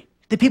children,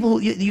 the people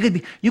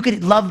who you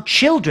could love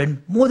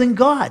children more than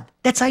God.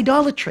 That's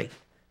idolatry.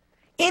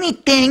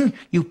 Anything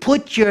you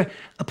put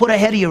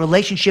ahead of your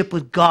relationship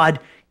with God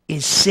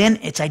is sin.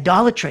 It's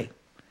idolatry.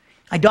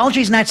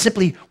 Idolatry is not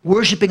simply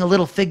worshiping a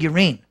little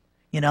figurine.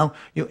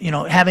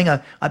 Having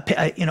a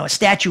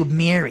statue of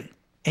Mary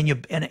in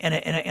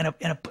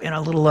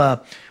a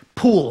little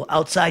pool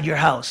outside your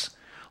house,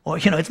 or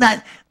it's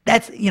not.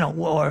 That's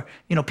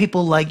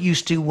people like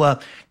used to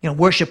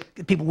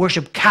worship. People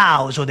worship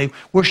cows, or they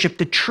worship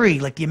the tree,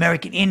 like the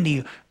American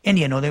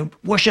Indian, or they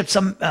worship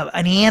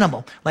an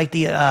animal, like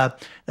the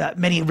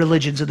many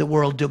religions of the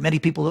world do. Many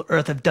people on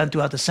earth have done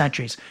throughout the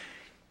centuries.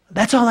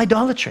 That's all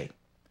idolatry.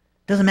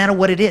 Doesn't matter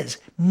what it is.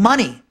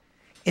 Money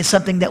is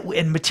something that,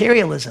 and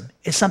materialism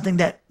is something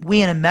that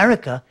we in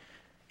America,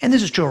 and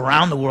this is true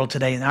around the world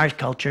today in our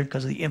culture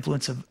because of the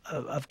influence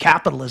of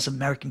capitalism,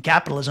 American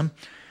capitalism.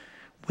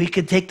 We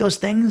could take those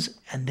things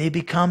and they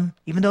become,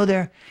 even though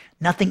they're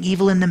nothing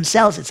evil in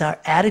themselves, it's our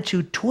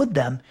attitude toward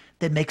them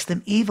that makes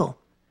them evil.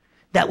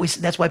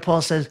 That's why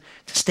Paul says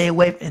to stay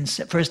away. In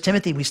 1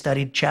 Timothy, we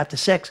studied chapter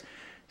 6,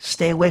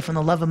 stay away from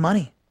the love of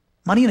money.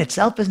 Money in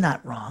itself is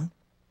not wrong.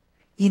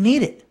 You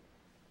need it.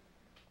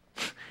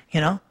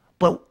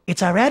 But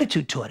it's our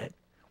attitude toward it,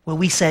 where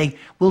we say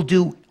we'll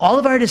do all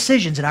of our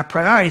decisions and our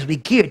priorities will be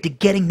geared to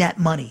getting that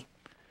money,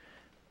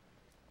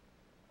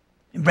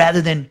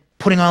 rather than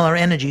putting all our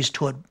energies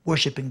toward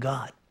worshiping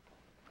God.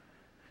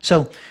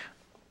 So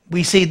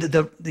we see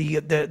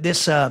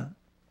this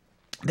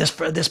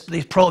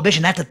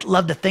prohibition not to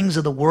love the things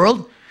of the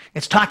world.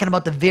 It's talking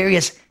about the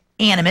various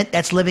animate,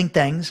 that's living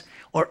things,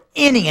 or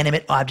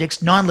inanimate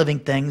objects, non-living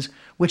things,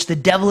 which the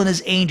devil and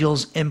his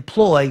angels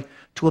employ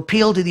to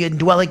appeal to the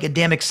indwelling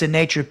Adamic sin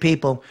nature of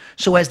people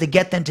so as to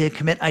get them to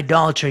commit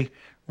idolatry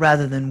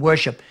rather than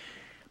worship.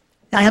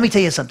 Now, let me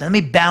tell you something. Let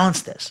me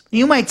balance this.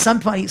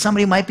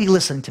 Somebody might be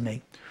listening to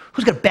me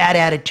who's got a bad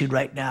attitude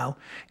right now,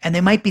 and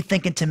they might be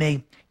thinking to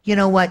me, you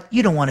know what?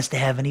 You don't want us to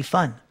have any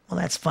fun. Well,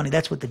 that's funny.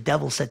 That's what the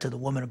devil said to the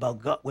woman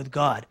about with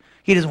God.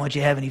 He doesn't want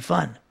you to have any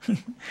fun.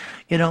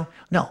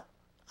 No.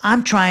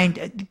 I'm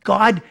trying,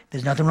 God,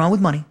 there's nothing wrong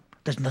with money.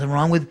 There's nothing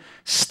wrong with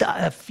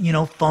stuff,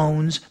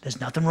 phones. There's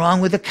nothing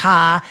wrong with a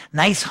car,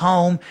 nice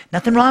home.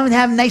 Nothing wrong with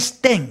having nice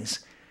things.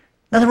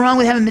 Nothing wrong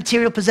with having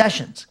material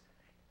possessions.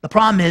 The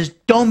problem is,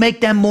 don't make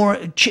them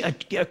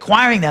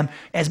acquiring them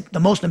as the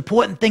most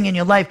important thing in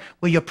your life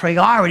where your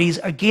priorities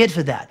are geared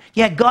for that.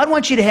 Yeah, God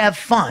wants you to have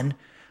fun,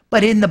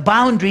 but in the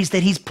boundaries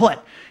that he's put.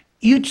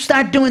 You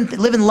start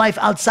living life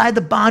outside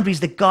the boundaries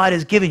that God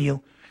has given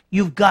you,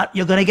 you're going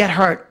to get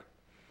hurt.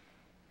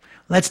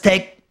 Let's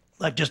take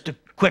just a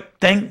quick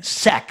thing,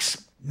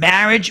 sex.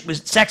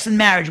 Sex and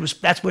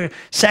marriage that's where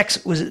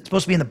sex was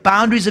supposed to be in the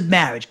boundaries of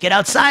marriage. Get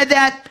outside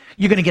that,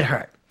 you're going to get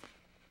hurt.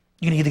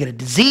 You're going to either get a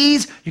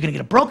disease, you're going to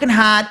get a broken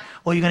heart,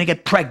 or you're going to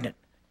get pregnant.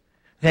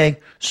 Okay?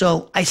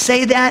 So I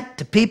say that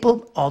to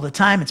people all the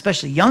time,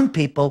 especially young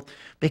people,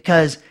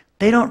 because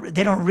they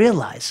don't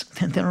realize.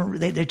 They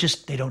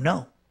don't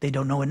know. They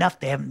don't know enough.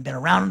 They haven't been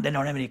around. They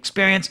don't have any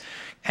experience,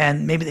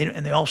 and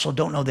they also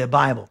don't know their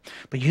Bible.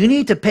 But you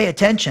need to pay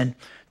attention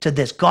to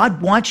this.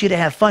 God wants you to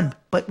have fun,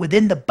 but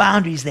within the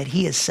boundaries that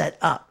he has set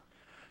up.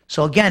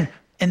 So again,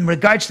 in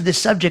regards to this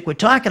subject we're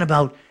talking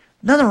about,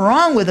 nothing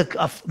wrong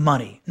with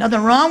money.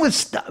 Nothing wrong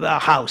with a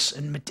house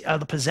and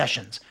other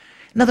possessions.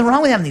 Nothing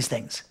wrong with having these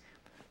things.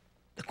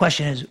 The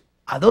question is,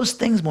 are those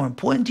things more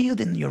important to you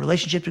than your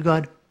relationship to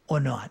God or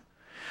not?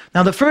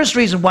 Now, the first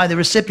reason why the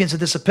recipients of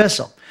this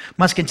epistle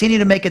must continue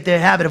to make it their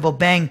habit of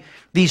obeying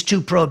these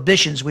two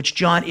prohibitions, which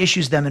John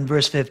issues them in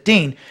verse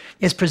 15,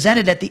 is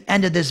presented at the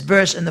end of this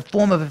verse in the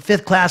form of a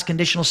fifth-class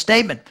conditional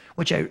statement,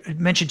 which I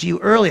mentioned to you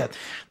earlier.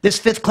 This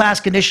fifth-class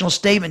conditional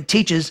statement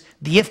teaches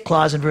the if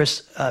clause in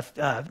verse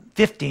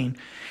 15.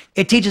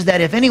 It teaches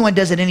that if anyone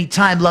does at any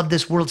time love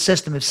this world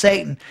system of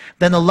Satan,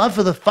 then the love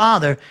for the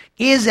Father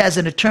is, as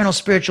an eternal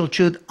spiritual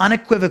truth,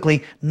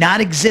 unequivocally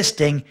not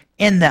existing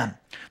in them.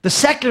 The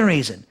second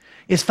reason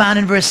is found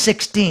in verse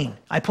 16.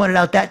 I pointed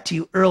out that to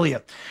you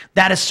earlier.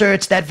 That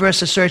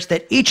verse asserts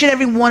that each and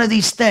every one of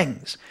these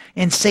things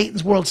in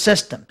Satan's world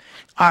system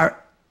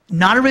are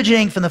not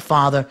originating from the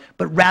Father,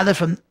 but rather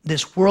from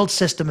this world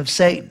system of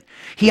Satan.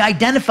 He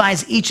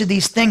identifies each of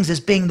these things as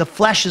being the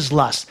flesh's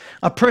lust,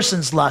 a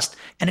person's lust,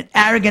 and an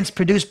arrogance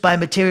produced by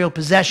material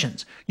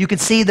possessions. You can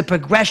see the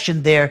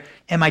progression there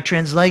in my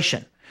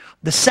translation.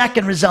 The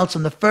second results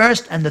in the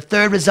first, and the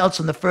third results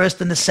in the first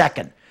and the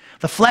second.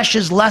 The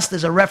flesh's lust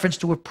is a reference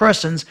to a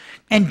person's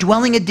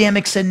indwelling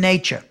Adamic sin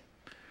nature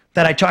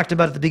that I talked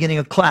about at the beginning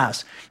of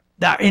class,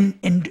 our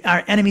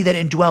enemy that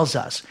indwells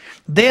us.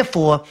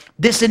 Therefore,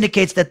 this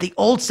indicates that the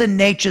old sin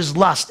nature's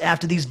lust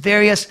after these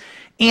various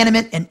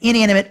animate and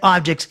inanimate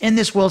objects in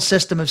this world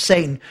system of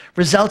Satan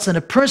results in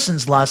a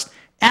person's lust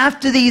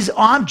after these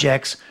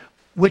objects,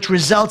 which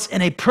results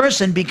in a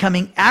person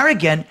becoming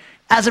arrogant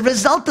as a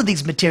result of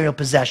these material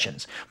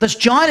possessions. Thus,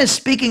 John is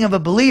speaking of a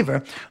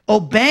believer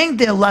obeying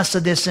their lust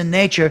of their sin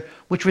nature,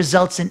 which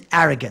results in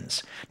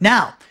arrogance.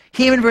 Now,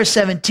 here in verse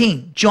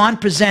 17, John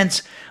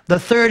presents the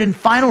third and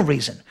final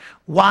reason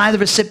why the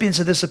recipients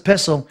of this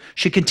epistle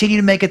should continue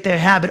to make it their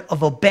habit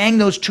of obeying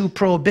those two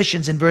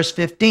prohibitions in verse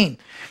 15.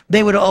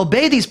 They would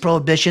obey these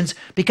prohibitions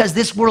because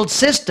this world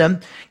system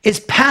is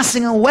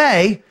passing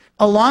away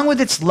along with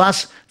its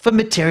lust for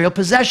material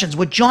possessions.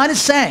 What John is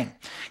saying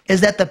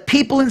is that the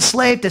people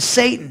enslaved to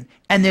Satan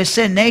and their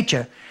sin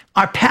nature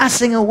are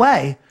passing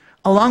away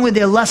along with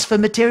their lust for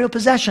material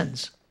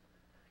possessions.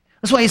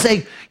 That's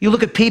why you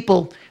look at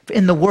people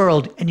in the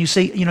world and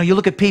you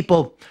look at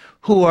people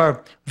who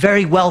are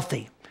very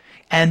wealthy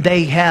and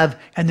they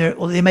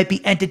might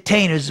be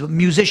entertainers,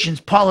 musicians,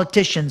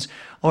 politicians,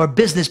 or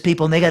business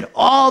people, and they got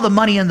all the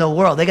money in the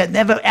world. They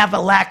never ever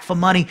lack for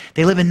money.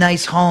 They live in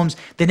nice homes.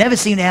 They never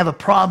seem to have a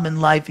problem in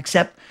life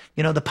except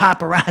the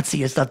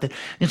paparazzi or stuff.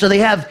 And so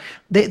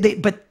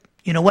but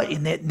you know what?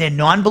 They're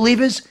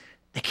non-believers.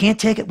 They can't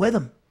take it with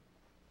them.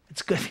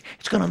 It's good.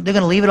 They're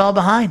gonna leave it all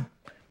behind.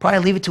 Probably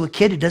leave it to a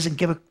kid who doesn't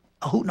give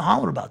a hoot and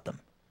holler about them.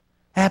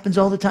 It happens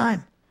all the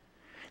time.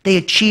 They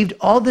achieved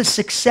all this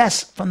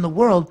success from the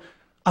world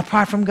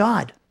apart from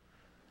God.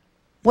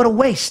 What a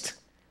waste.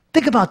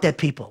 Think about that,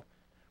 people.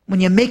 When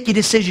you make your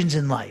decisions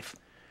in life,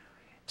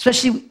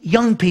 especially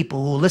young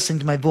people who are listening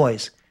to my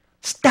voice,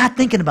 start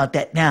thinking about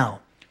that now.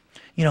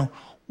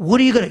 What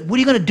are you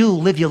gonna do?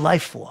 Live your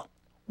life for?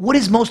 What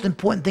is the most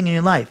important thing in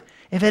your life?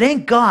 If it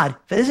ain't God,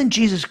 if it isn't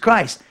Jesus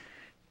Christ,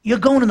 you're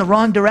going in the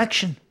wrong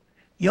direction.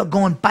 You're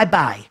going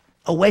bye-bye,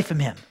 away from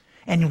him,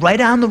 and right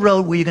down the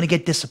road where you're going to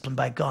get disciplined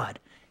by God,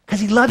 because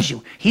he loves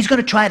you. He's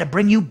going to try to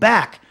bring you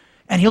back,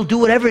 and he'll do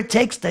whatever it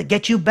takes to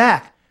get you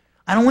back.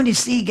 I don't want you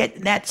to see you get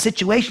in that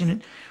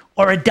situation,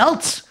 or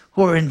adults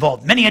who are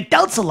involved. Many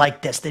adults are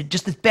like this. They're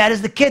just as bad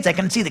as the kids. I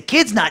can see the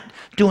kids not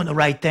doing the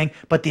right thing,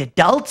 but the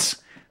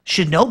adults,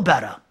 should know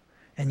better,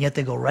 and yet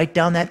they go right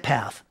down that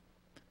path.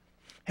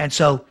 And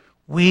so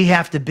we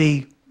have to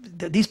be,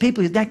 these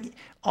people,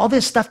 all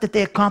this stuff that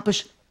they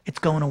accomplish, it's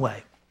going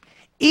away.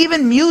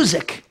 Even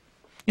music.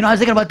 You know, I was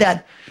thinking about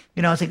that.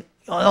 You know, I was thinking,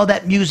 all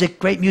that music,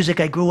 great music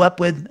I grew up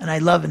with and I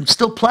love and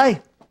still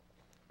play.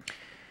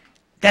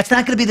 That's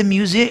not going to be the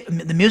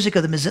music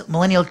of the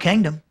millennial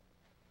kingdom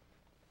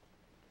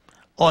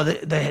or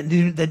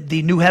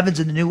the new heavens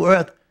and the new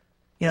earth.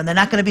 You know, they're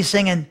not going to be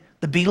singing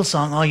the Beatles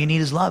song, All You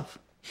Need Is Love.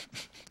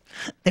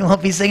 They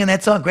won't be singing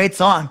that song. Great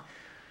song.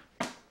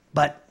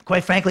 But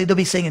quite frankly, they'll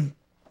be singing,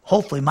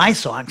 hopefully, my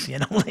songs, you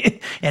know,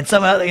 and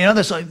some other, you know,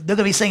 they're going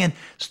to be singing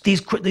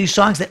these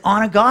songs that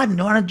honor God and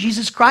honor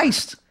Jesus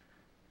Christ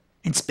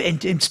and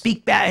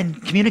speak back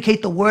and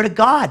communicate the word of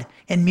God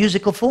in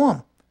musical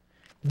form.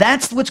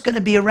 That's what's going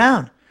to be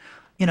around.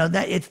 You know,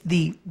 that it's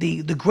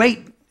the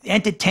great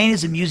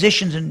entertainers and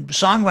musicians and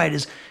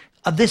songwriters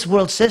of this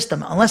world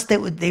system, unless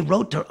they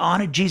wrote to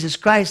honor Jesus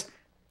Christ,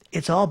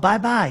 it's all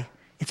bye-bye.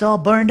 It's all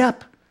burned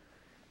up.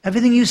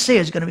 Everything you see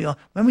is going to be,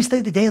 when we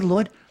study the day of the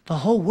Lord, the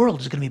whole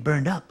world is going to be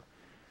burned up.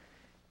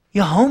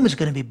 Your home is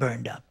going to be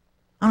burned up.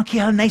 I don't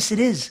care how nice it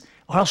is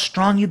or how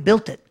strong you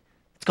built it.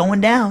 It's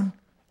going down.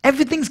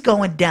 Everything's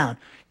going down.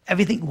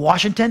 Everything,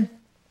 Washington,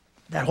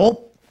 that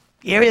whole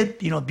area,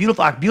 you know,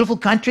 our beautiful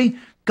country,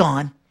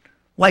 gone,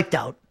 wiped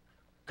out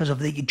because of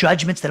the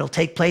judgments that will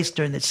take place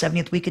during the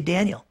 70th week of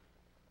Daniel.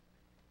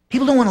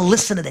 People don't want to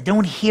listen to that. They don't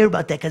want to hear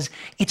about that because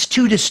it's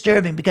too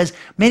disturbing, because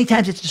many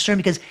times it's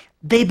disturbing because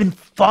they've been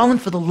fallen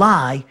for the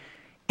lie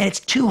and it's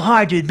too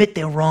hard to admit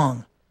they're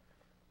wrong.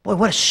 Boy,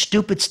 what a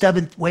stupid,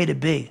 stubborn way to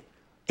be.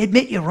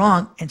 Admit you're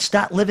wrong and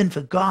start living for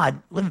God,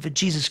 living for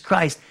Jesus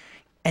Christ,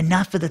 and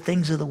not for the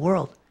things of the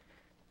world.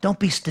 Don't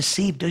be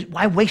deceived.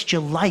 Why waste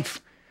your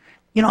life?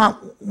 You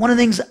know, one of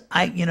the things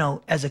you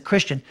know, as a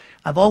Christian,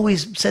 I've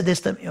always said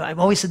this to God, and I've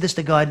always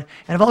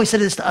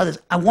said this to others.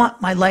 I want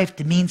my life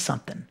to mean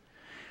something.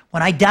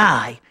 When I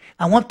die,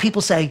 I want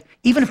people to say,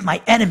 even if my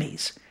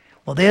enemies,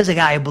 well, there's a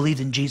guy who believed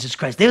in Jesus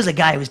Christ. There's a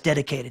guy who was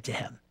dedicated to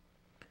him.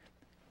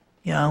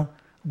 You know,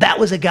 that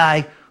was a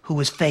guy who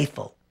was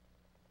faithful.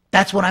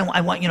 That's what I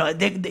want, you know,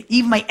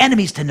 even my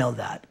enemies to know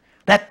that.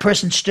 That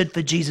person stood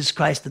for Jesus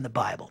Christ in the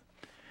Bible.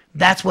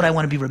 That's what I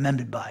want to be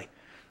remembered by.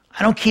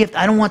 I don't care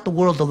I don't want the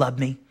world to love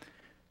me,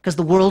 because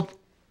the world,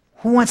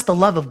 who wants the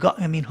love of God?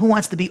 I mean, who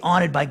wants to be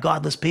honored by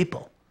godless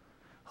people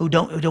who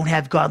don't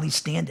have godly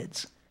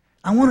standards?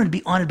 I want to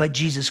be honored by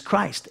Jesus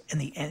Christ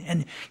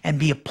and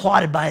be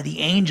applauded by the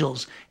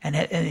angels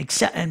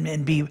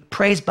and be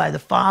praised by the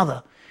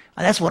Father.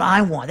 That's what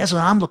I want. That's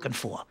what I'm looking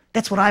for.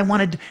 That's what I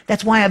wanted.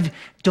 That's why I've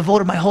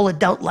devoted my whole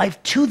adult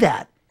life to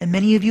that. And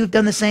many of you have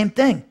done the same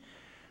thing,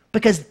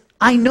 because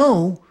I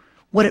know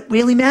what it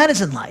really matters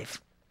in life.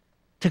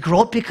 To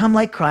grow up, become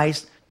like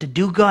Christ, to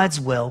do God's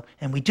will.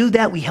 And we do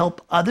that, we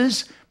help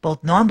others,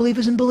 both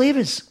non-believers and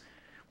believers.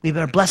 We've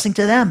been a blessing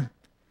to them.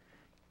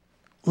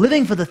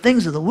 Living for the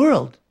things of the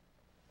world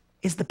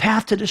is the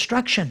path to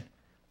destruction.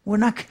 We're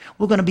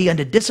going to be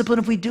under discipline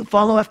if we do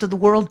follow after the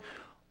world.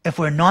 If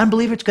we're a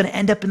non-believer, it's going to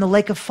end up in the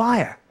lake of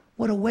fire.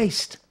 What a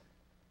waste.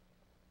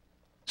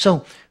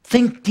 So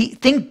think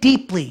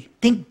deeply.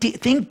 Think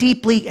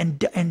deeply and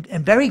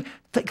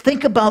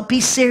think about,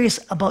 be serious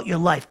about your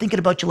life. Thinking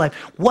about your life.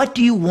 What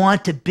do you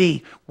want to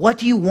be? What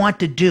do you want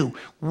to do?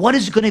 What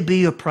is going to be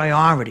your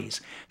priorities?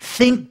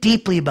 Think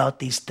deeply about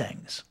these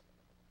things.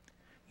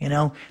 You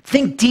know,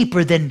 think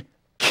deeper than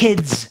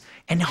kids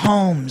and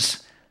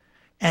homes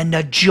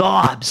and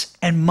jobs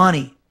and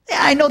money. Yeah,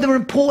 I know they're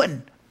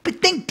important, but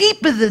think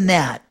deeper than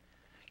that.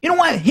 You know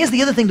why? Here's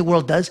the other thing the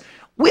world does.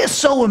 We're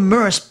so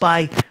immersed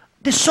by,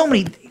 there's so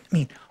many, I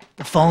mean,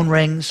 the phone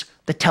rings,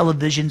 the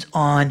television's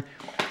on.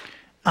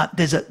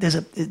 There's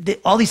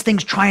all these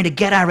things trying to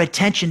get our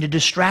attention to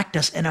distract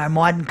us in our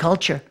modern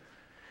culture,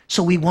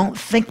 so we won't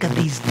think of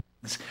these things.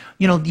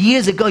 You know,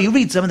 years ago, you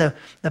read some of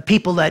the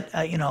people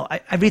that, you know,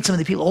 I read some of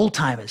the people,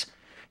 old-timers,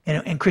 you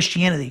know, in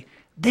Christianity.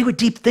 They were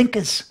deep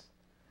thinkers.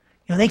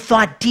 You know, they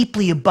thought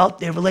deeply about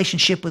their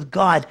relationship with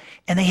God,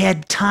 and they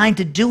had time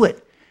to do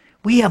it.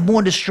 We have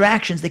more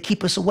distractions that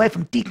keep us away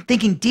from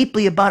thinking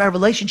deeply about our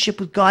relationship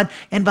with God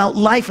and about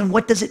life and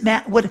what does it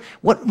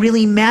what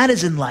really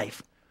matters in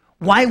life.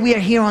 Why we are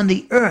here on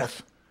the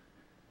earth.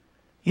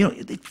 You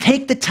know,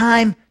 take the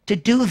time to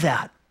do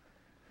that.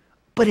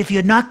 But if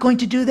you're not going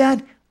to do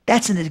that,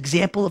 that's an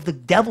example of the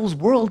devil's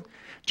world,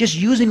 just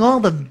using all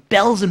the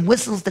bells and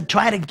whistles to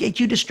try to get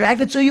you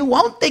distracted so you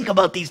won't think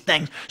about these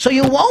things, so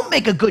you won't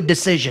make a good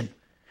decision,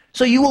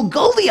 so you will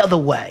go the other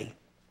way.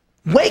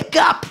 Wake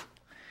up.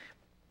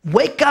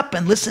 Wake up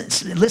and listen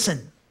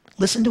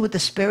to what the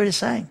Spirit is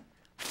saying.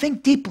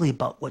 Think deeply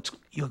about what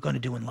you're going to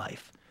do in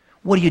life.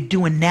 What are you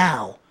doing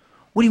now?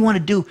 What do you want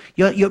to do?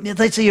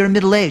 Let's say you're in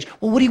middle age.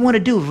 Well, what do you want to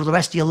do for the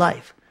rest of your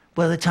life?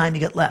 By the time you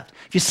get left.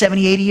 If you're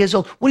 70, 80 years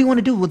old, what do you want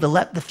to do with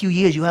the few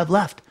years you have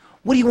left?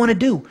 What do you want to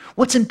do?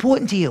 What's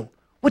important to you?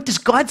 What does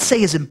God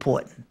say is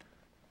important?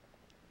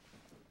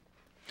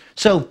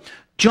 So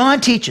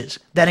John teaches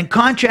that in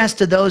contrast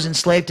to those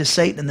enslaved to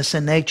Satan and the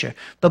sin nature,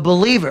 the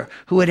believer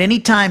who at any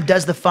time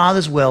does the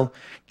Father's will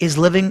is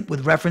living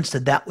with reference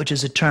to that which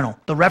is eternal.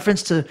 The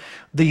reference to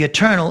the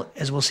eternal,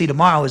 as we'll see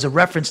tomorrow, is a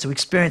reference to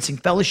experiencing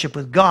fellowship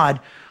with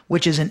God,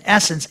 which is in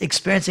essence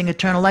experiencing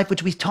eternal life,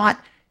 which we taught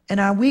in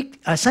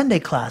our Sunday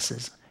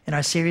classes in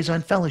our series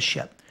on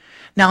fellowship.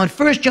 Now in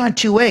 1 John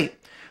 2:8,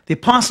 the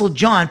Apostle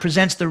John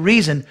presents the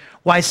reason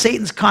why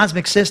Satan's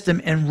cosmic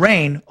system and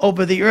reign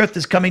over the earth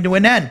is coming to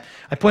an end.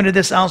 I pointed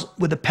this out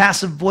with the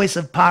passive voice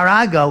of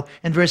parago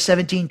in verse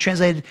 17,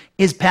 translated,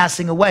 is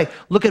passing away.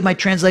 Look at my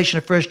translation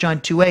of 1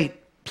 John 2:8,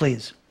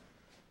 please.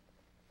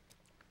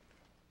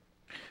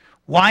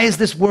 Why is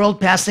this world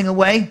passing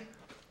away?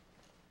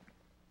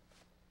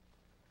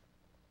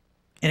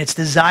 In its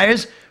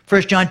desires,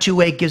 1 John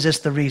 2:8 gives us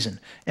the reason.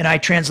 In our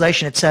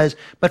translation, it says,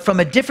 but from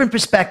a different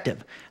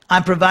perspective,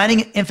 I'm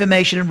providing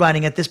information in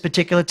writing at this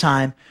particular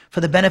time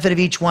for the benefit of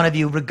each one of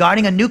you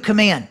regarding a new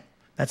command.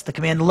 That's the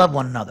command to love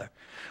one another,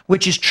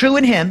 which is true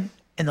in him,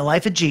 in the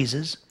life of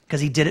Jesus, because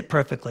he did it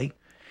perfectly,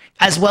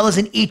 as well as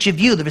in each of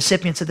you, the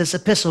recipients of this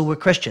epistle, were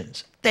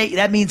Christians.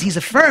 That means he's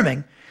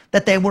affirming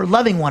that they were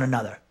loving one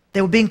another.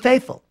 They were being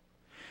faithful.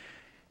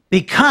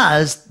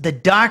 Because the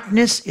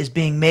darkness is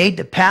being made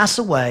to pass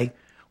away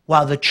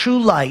while the true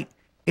light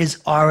is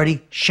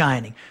already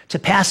shining. To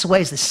pass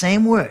away is the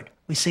same word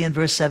we see in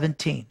verse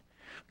 17,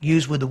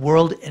 used with the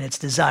world and its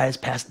desires,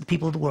 past the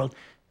people of the world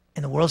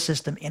and the world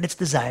system and its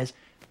desires,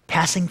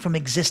 passing from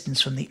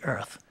existence from the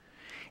earth.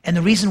 And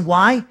the reason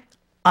why?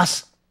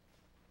 Us,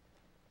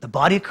 the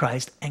body of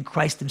Christ, and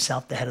Christ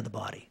himself, the head of the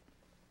body.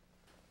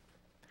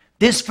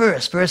 This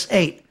verse, verse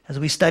 8, as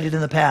we studied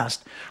in the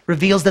past,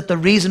 reveals that the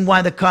reason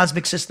why the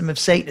cosmic system of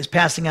Satan is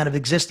passing out of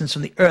existence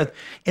from the earth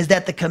is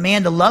that the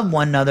command to love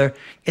one another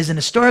is an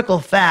historical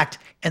fact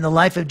in the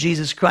life of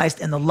Jesus Christ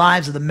and the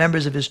lives of the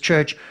members of his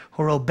church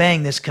who are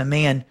obeying this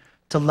command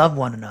to love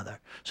one another.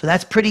 So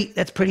that's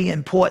pretty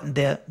important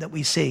there that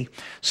we see.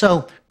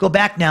 So go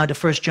back now to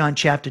 1 John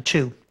chapter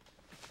 2.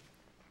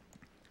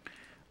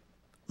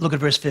 Look at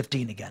verse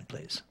 15 again,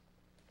 please.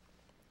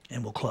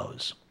 And we'll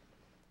close.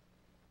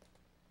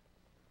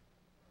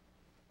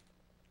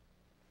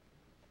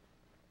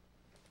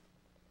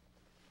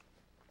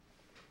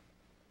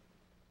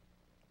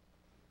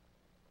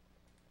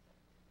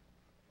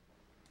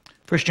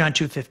 First John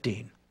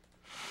 2:15.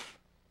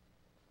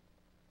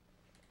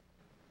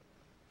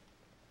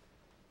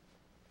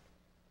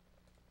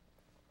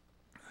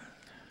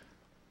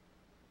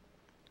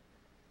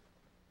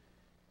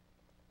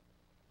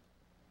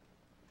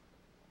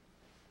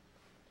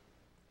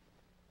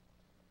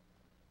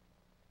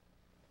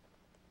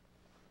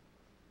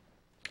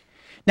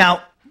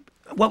 Now,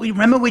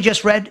 remember we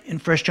just read in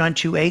 1 John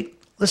 2:8?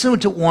 Listen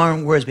to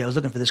Warren Wiersbe. I was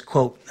looking for this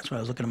quote. That's why I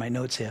was looking at my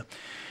notes here.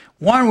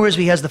 Warren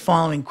Wiersbe has the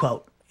following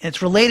quote. And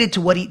it's related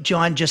to what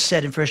John just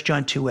said in 1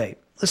 John 2:8.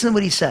 Listen to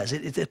what he says.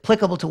 It's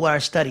applicable to what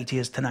our study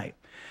is tonight.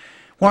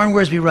 Warren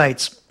Wiersbe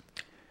writes,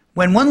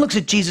 when one looks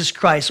at Jesus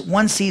Christ,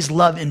 one sees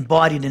love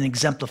embodied and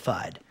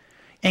exemplified.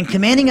 In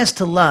commanding us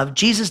to love,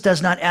 Jesus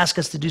does not ask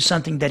us to do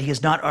something that he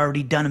has not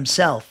already done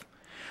himself.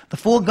 The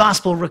four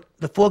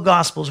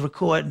Gospels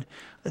record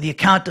the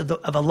account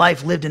of a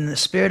life lived in the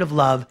spirit of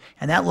love,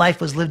 and that life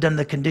was lived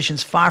under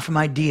conditions far from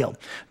ideal.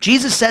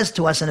 Jesus says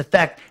to us, in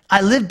effect, I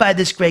live by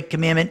this great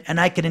commandment, and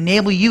I can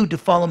enable you to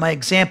follow my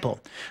example.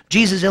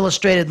 Jesus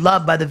illustrated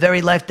love by the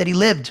very life that he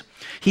lived.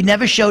 He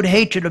never showed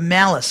hatred or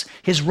malice.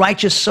 His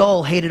righteous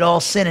soul hated all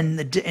sin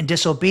and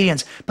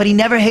disobedience, but he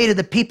never hated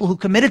the people who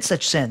committed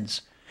such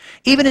sins.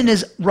 Even in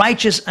his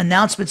righteous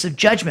announcements of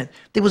judgment,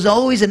 there was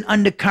always an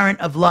undercurrent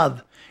of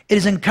love. It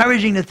is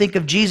encouraging to think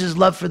of Jesus'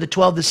 love for the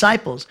 12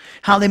 disciples,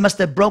 how they must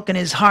have broken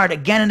his heart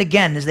again and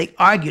again as they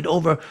argued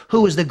over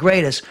who was the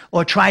greatest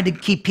or tried to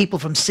keep people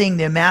from seeing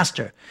their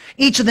master.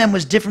 Each of them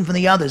was different from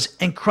the others,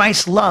 and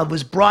Christ's love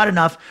was broad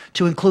enough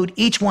to include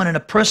each one in a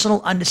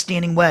personal,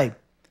 understanding way.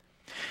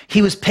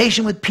 He was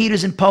patient with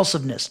Peter's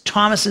impulsiveness,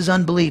 Thomas's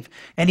unbelief,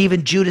 and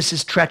even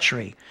Judas's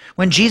treachery.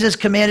 When Jesus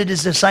commanded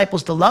his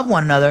disciples to love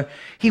one another,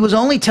 he was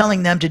only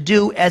telling them to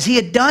do as he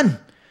had done.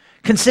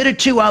 Consider,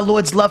 too, our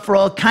Lord's love for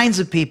all kinds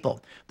of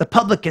people. The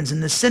publicans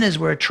and the sinners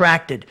were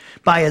attracted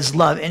by his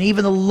love, and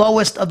even the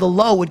lowest of the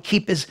low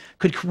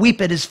could weep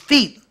at his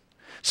feet.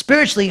 A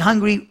spiritually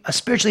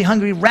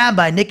hungry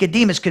rabbi,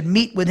 Nicodemus, could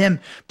meet with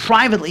him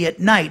privately at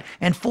night,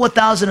 and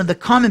 4,000 of the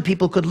common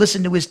people could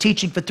listen to his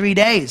teaching for 3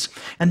 days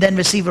and then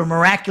receive a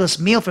miraculous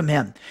meal from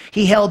him.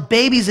 He held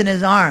babies in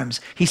his arms.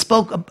 He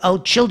spoke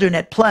about children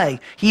at play.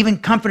 He even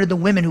comforted the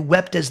women who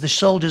wept as the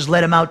soldiers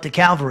led him out to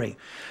Calvary.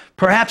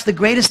 Perhaps the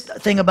greatest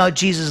thing about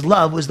Jesus'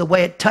 love was the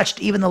way it touched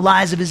even the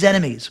lives of his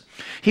enemies.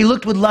 He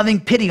looked with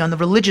loving pity on the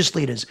religious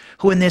leaders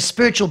who in their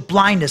spiritual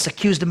blindness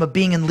accused him of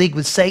being in league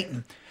with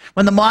Satan.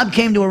 When the mob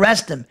came to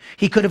arrest him,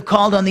 he could have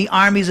called on the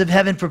armies of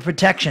heaven for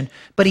protection,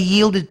 but he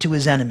yielded to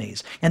his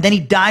enemies, and then he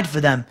died for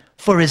them,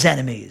 for his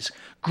enemies.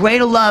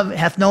 Greater love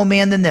hath no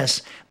man than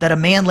this, that a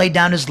man lay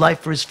down his life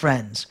for his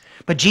friends.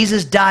 But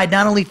Jesus died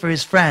not only for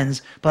his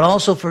friends, but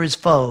also for his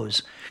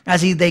foes.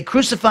 They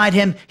crucified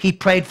him, he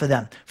prayed for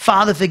them.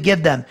 Father,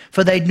 forgive them,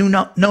 for they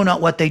know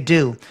not what they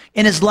do.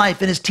 In his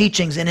life, in his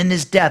teachings, and in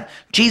his death,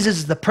 Jesus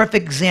is the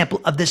perfect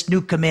example of this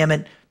new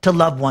commandment to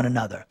love one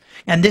another.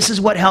 And this is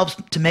what helps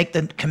to make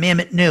the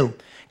commandment new.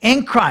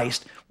 In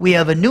Christ, we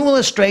have a new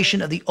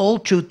illustration of the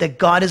old truth that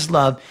God is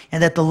love,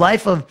 and that the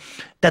life of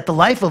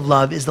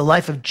love is the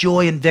life of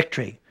joy and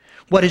victory.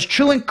 What is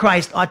true in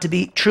Christ ought to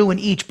be true in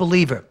each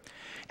believer.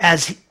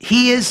 As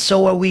he is,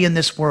 so are we in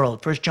this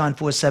world. 1 John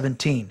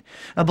 4:17.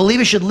 A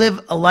believer should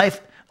live a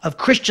life of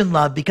Christian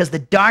love because the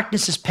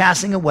darkness is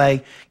passing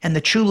away and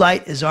the true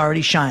light is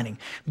already shining.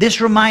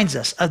 This reminds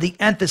us of the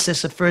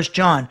emphasis of 1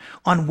 John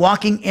on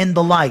walking in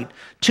the light.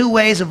 Two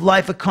ways of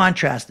life are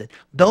contrasted.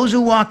 Those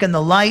who walk in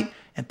the light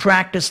and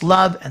practice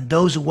love, and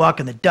those who walk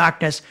in the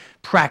darkness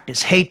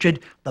practice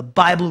hatred. The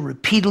Bible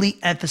repeatedly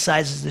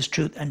emphasizes this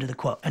truth. End of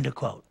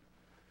quote.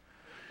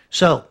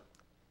 So,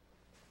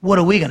 what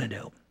are we going to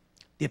do?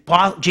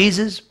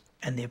 Jesus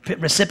and the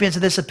recipients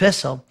of this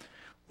epistle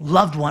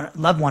loved one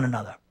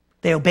another.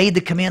 They obeyed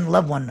the command,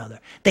 love one another.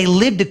 They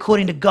lived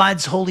according to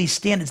God's holy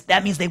standards.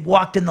 That means they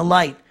walked in the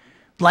light.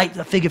 Light,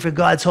 a figure for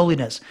God's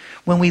holiness.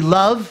 When we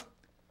love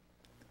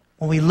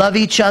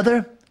each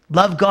other,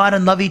 love God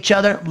and love each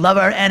other, love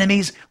our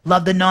enemies,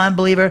 love the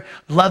non-believer,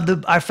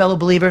 love our fellow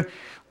believer,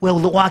 we're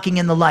walking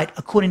in the light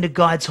according to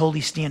God's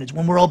holy standards.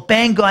 When we're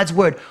obeying God's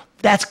word,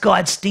 that's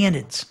God's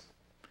standards.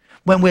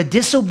 When we're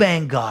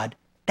disobeying God,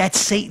 that's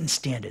Satan's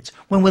standards.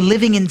 When we're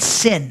living in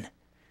sin,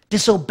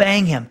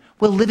 disobeying him,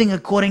 we're living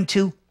according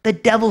to the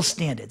devil's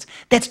standards.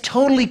 That's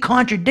totally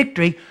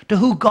contradictory to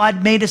who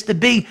God made us to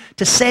be,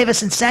 to save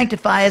us and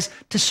sanctify us,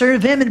 to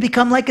serve him and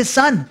become like his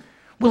son.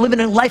 We're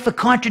living a life of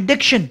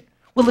contradiction.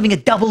 We're living a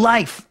double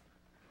life.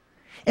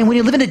 And when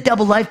you live in a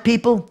double life,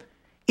 people,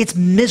 it's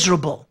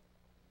miserable.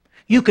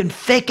 You can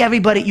fake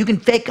everybody, you can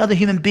fake other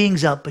human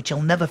beings out, but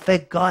you'll never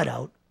fake God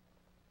out.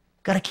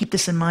 Got to keep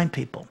this in mind,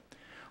 people.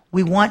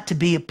 We want to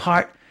be a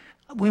part,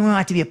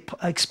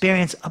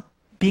 experience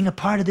being a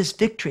part of this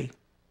victory.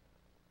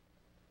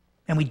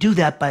 And we do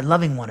that by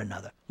loving one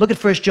another. Look at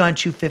 1 John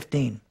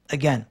 2:15,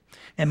 again,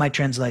 in my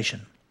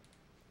translation.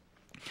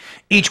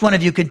 Each one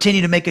of you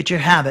continue to make it your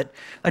habit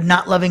of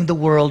not loving the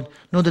world,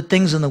 nor the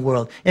things in the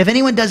world. If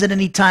anyone does at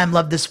any time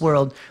love this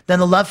world, then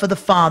the love for the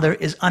Father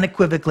is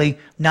unequivocally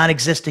not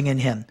existing in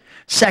him.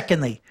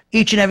 Secondly,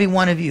 each and every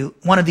one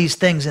of these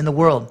things in the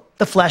world,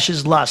 the flesh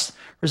is lust,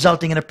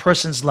 resulting in a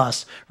person's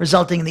lust,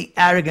 resulting in the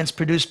arrogance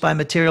produced by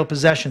material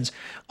possessions,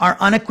 are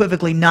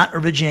unequivocally not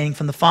originating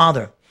from the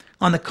Father.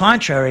 On the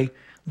contrary,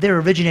 they're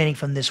originating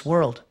from this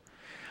world.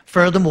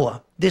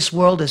 Furthermore, this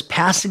world is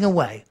passing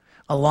away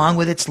along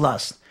with its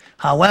lust.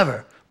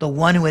 However, the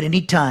one who at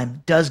any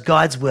time does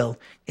God's will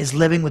is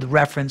living with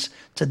reference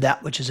to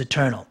that which is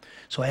eternal.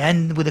 So I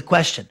end with a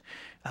question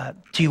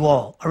to you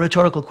all, a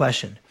rhetorical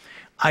question.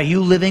 Are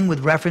you living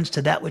with reference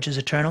to that which is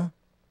eternal?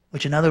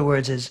 Which in other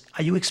words is,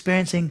 are you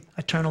experiencing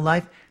eternal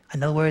life?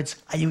 In other words,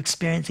 are you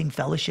experiencing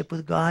fellowship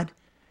with God?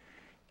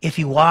 If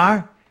you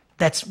are,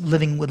 that's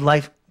living with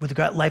life with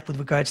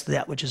regards to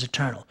that which is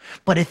eternal.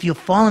 But if you've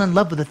fallen in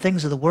love with the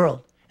things of the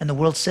world and the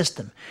world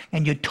system,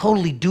 and you're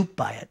totally duped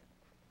by it,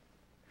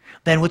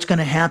 then what's going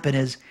to happen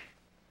is,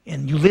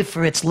 and you live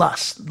for its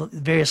lusts,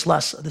 various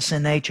lusts of the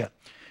sin nature,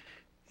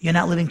 you're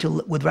not living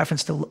with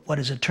reference to what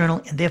is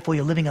eternal, and therefore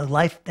you're living a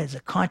life that is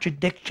a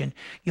contradiction.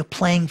 You're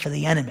playing for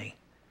the enemy.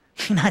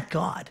 You're not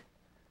God.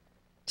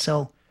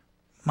 So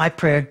my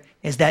prayer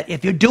is that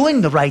if you're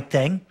doing the right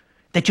thing,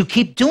 that you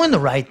keep doing the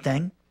right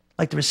thing,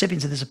 like the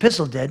recipients of this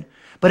epistle did.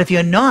 But if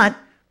you're not,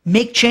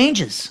 make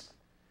changes.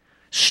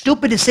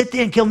 Stupid to sit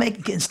there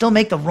and still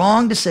make the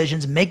wrong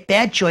decisions, make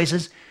bad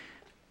choices,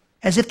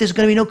 as if there's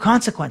going to be no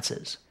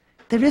consequences.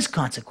 There is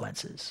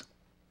consequences,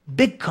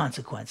 big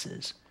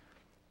consequences.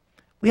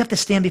 We have to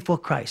stand before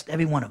Christ,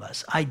 every one of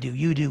us. I do,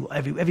 you do,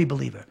 every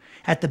believer,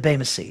 at the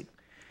Bema seat.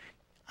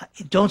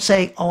 Don't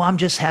say, oh, I'm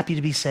just happy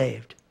to be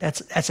saved.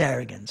 That's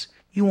arrogance.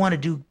 You want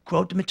to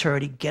grow to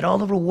maturity, get all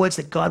the rewards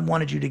that God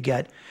wanted you to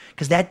get,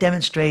 because that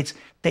demonstrates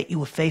that you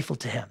were faithful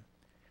to him,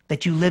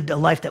 that you lived a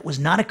life that was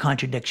not a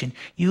contradiction.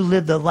 You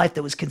lived a life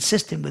that was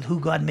consistent with who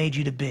God made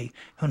you to be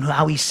and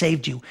how he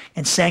saved you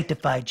and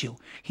sanctified you.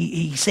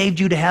 He saved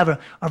you to have a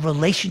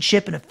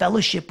relationship and a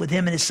fellowship with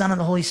him and his Son and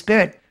the Holy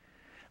Spirit.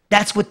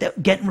 That's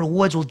what getting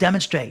rewards will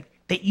demonstrate,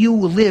 that you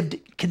lived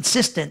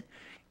consistent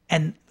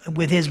and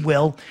with his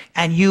will,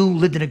 and you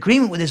lived in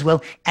agreement with his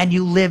will, and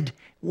you lived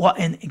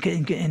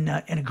in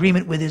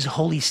agreement with his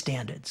holy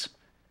standards.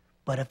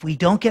 But if we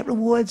don't get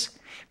rewards,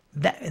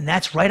 and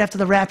that's right after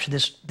the rapture,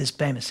 this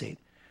Bema seat,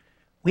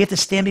 we have to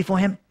stand before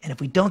him, and if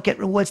we don't get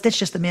rewards, that's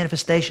just a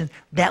manifestation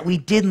that we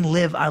didn't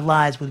live our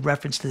lives with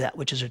reference to that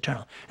which is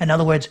eternal. In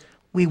other words,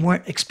 we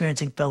weren't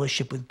experiencing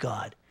fellowship with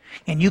God.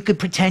 And you could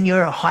pretend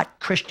you're a hot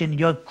Christian,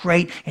 you're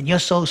great, and you're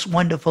so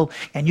wonderful,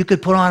 and you could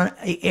put on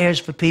airs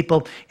for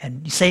people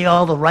and say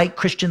all the right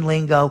Christian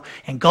lingo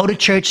and go to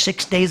church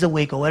 6 days a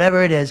week or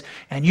whatever it is,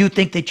 and you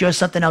think that you're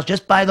something else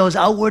just by those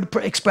outward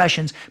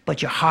expressions,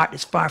 but your heart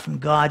is far from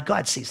God.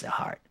 God sees the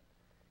heart.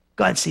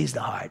 God sees the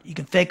heart. You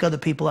can fake other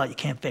people out. You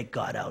can't fake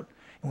God out.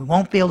 And we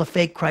won't be able to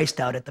fake Christ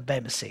out at the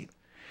Bema seat.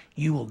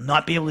 You will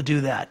not be able to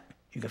do that.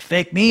 You can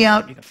fake me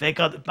out. You can fake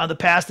other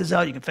pastors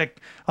out. You can fake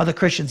other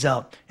Christians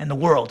out in the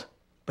world.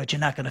 But you're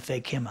not going to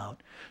fake him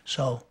out.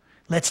 So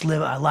let's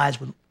live our lives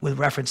with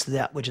reference to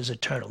that which is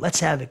eternal.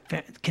 Let's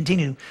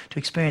continue to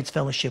experience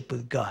fellowship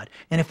with God.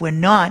 And if we're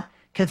not,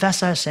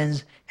 confess our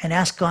sins and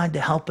ask God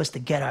to help us to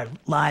get our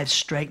lives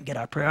straight, get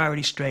our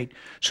priorities straight,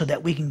 so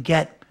that we can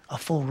get a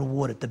full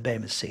reward at the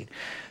Bema seat.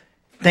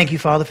 Thank you,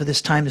 Father, for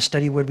this time to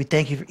study your word. We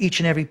thank you for each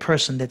and every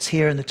person that's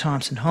here in the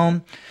Thompson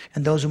home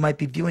and those who might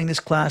be viewing this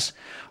class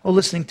or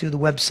listening through the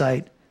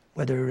website,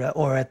 whether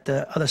or at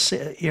the other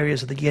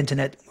areas of the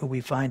internet where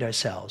we find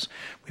ourselves.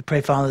 We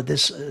pray, Father, that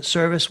this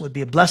service would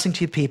be a blessing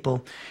to your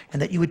people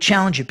and that you would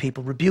challenge your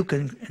people, rebuke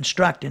and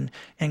instruct and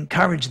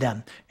encourage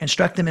them,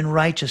 instruct them in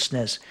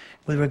righteousness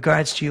with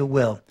regards to your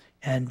will.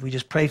 And we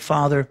just pray,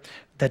 Father,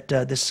 that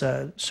this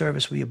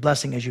service will be a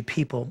blessing as your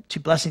people,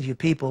 blessing to your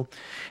people,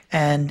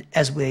 and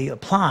as we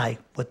apply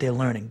what they're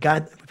learning.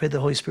 God, we pray the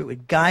Holy Spirit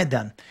would guide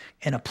them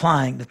in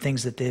applying the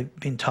things that they've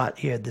been taught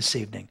here this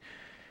evening.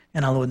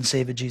 In our Lord and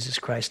Savior Jesus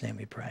Christ's name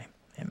we pray.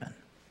 Amen.